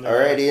be on. All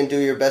right, Ian, do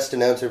your best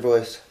announcer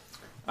voice.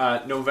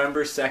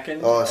 November 2nd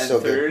and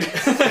so 3rd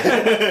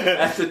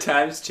at the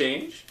Times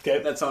Change.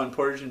 Okay. That's on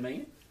Portage in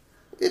Maine.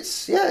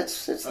 It's there.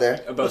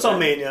 It's on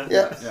Maine,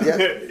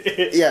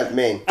 Yeah,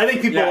 Maine. I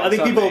think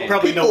people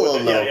probably know. Will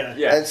know.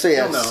 Yeah. And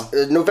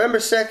so November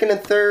 2nd and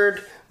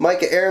 3rd,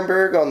 Micah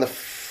Ehrenberg on the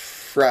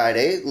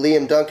Friday,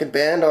 Liam Duncan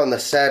Band on the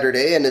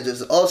Saturday, and it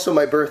is also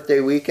my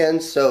birthday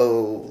weekend,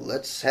 so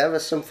let's have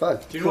us some fun.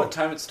 Do you know what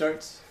time it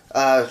starts?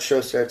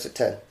 Show starts at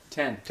 10.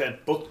 10.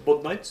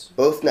 Both nights?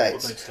 Both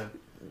nights. 10.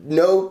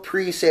 No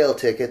pre-sale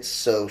tickets,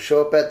 so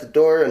show up at the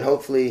door and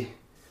hopefully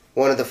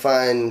one of the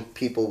fine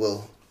people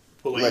will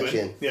let you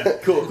in. Yeah,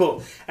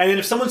 cool. And then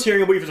if someone's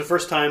hearing about you for the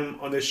first time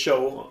on this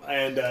show,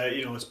 and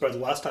it's probably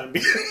the last time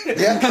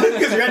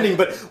because you're ending,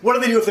 but what do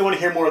they do if they want to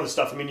hear more of the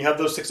stuff? I mean, you have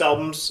those 6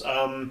 albums.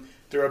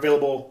 They're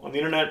available on the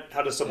internet.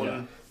 How does someone...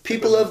 Yeah.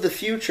 People of the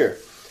Future.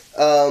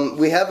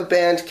 We have a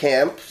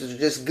Bandcamp. So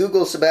just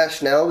Google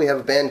Sebastian Owl. We have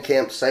a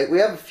Bandcamp site. We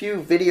have a few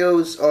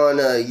videos on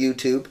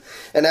YouTube.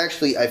 And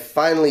actually, I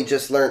finally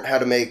just learned how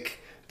to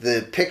make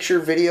the picture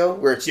video,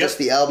 where it's just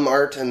the album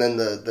art and then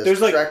the There's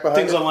track behind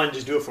things it. online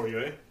just do it for you,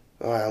 eh?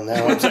 Well,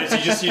 now... So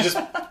you just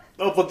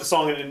upload the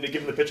song and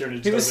give him the picture.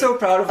 And he was so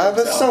proud of himself.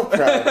 I was so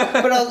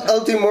proud. But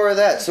I'll do more of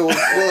that. So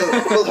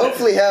we'll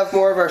hopefully have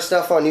more of our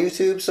stuff on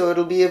YouTube, so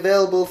it'll be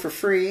available for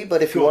free.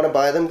 But if you want to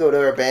buy them, go to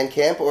our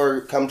Bandcamp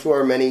or come to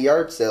our many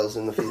yard sales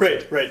in the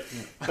future. Right.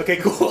 Okay,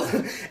 cool.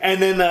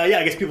 And then,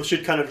 I guess people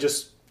should kind of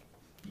just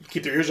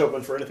keep their ears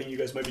open for anything you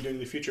guys might be doing in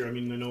the future. I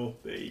mean, I know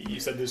you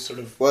said there's sort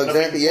of... Well,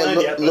 exactly,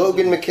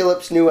 Logan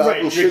McKillop's new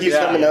album should be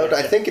coming out,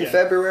 I think, in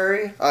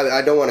February.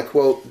 I don't want to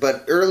quote,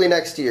 but early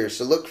next year,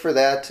 so look for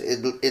that.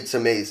 It's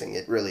amazing.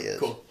 It really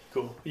is.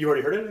 Cool. You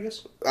already heard it, I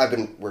guess? I've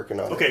been working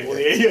on it. Okay,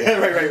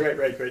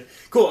 right. Great.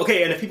 Cool,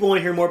 okay, and if people want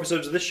to hear more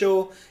episodes of this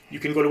show, you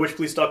can go to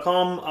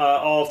witchpolice.com.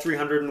 All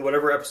 300 and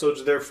whatever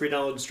episodes are there, free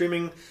download and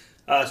streaming.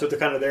 So they're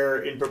kind of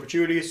there in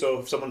perpetuity, so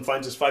if someone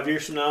finds us 5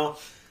 years from now,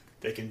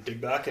 they can dig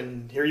back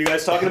and hear you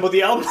guys talking about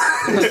the album.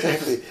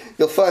 Exactly.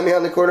 You'll find me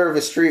on the corner of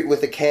a street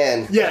with a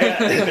can.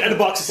 Yeah, and a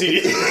box of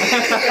CDs.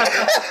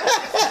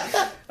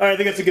 All right, I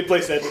think that's a good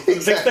place to end.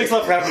 Thanks a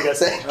lot for having me, guys.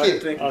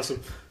 Thank you.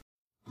 Awesome.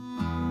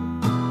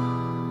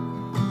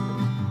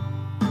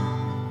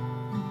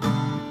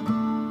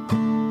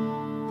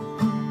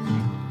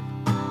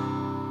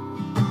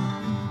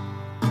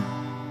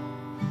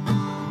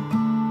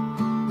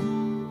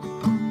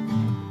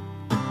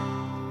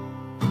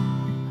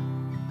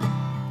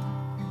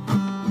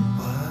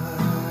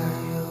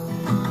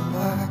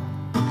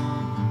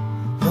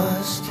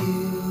 Must you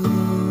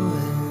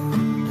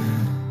and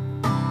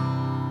I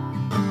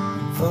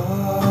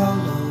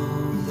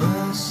follow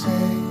the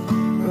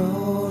same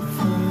road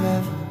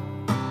forever?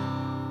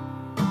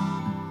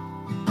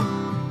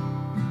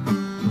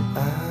 I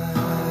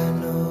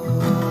know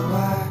I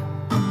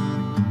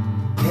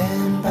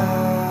can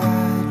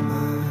bide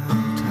my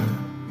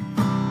time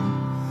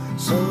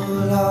so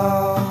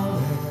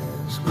long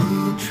as we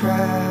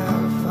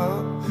travel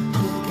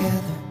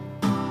together.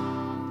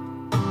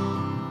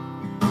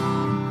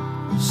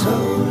 So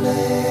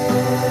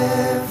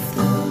lift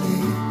the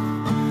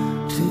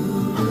lid to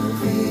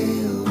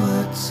reveal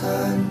what's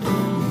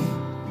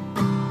underneath,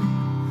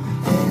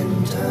 and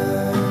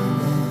turn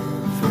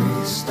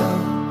every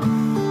stone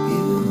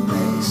you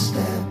may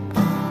step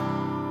on.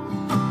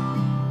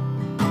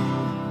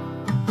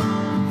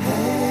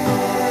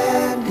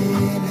 Hand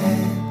in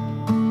hand,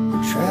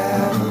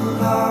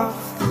 travel off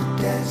the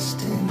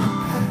destined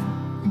path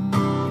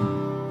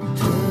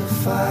to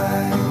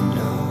find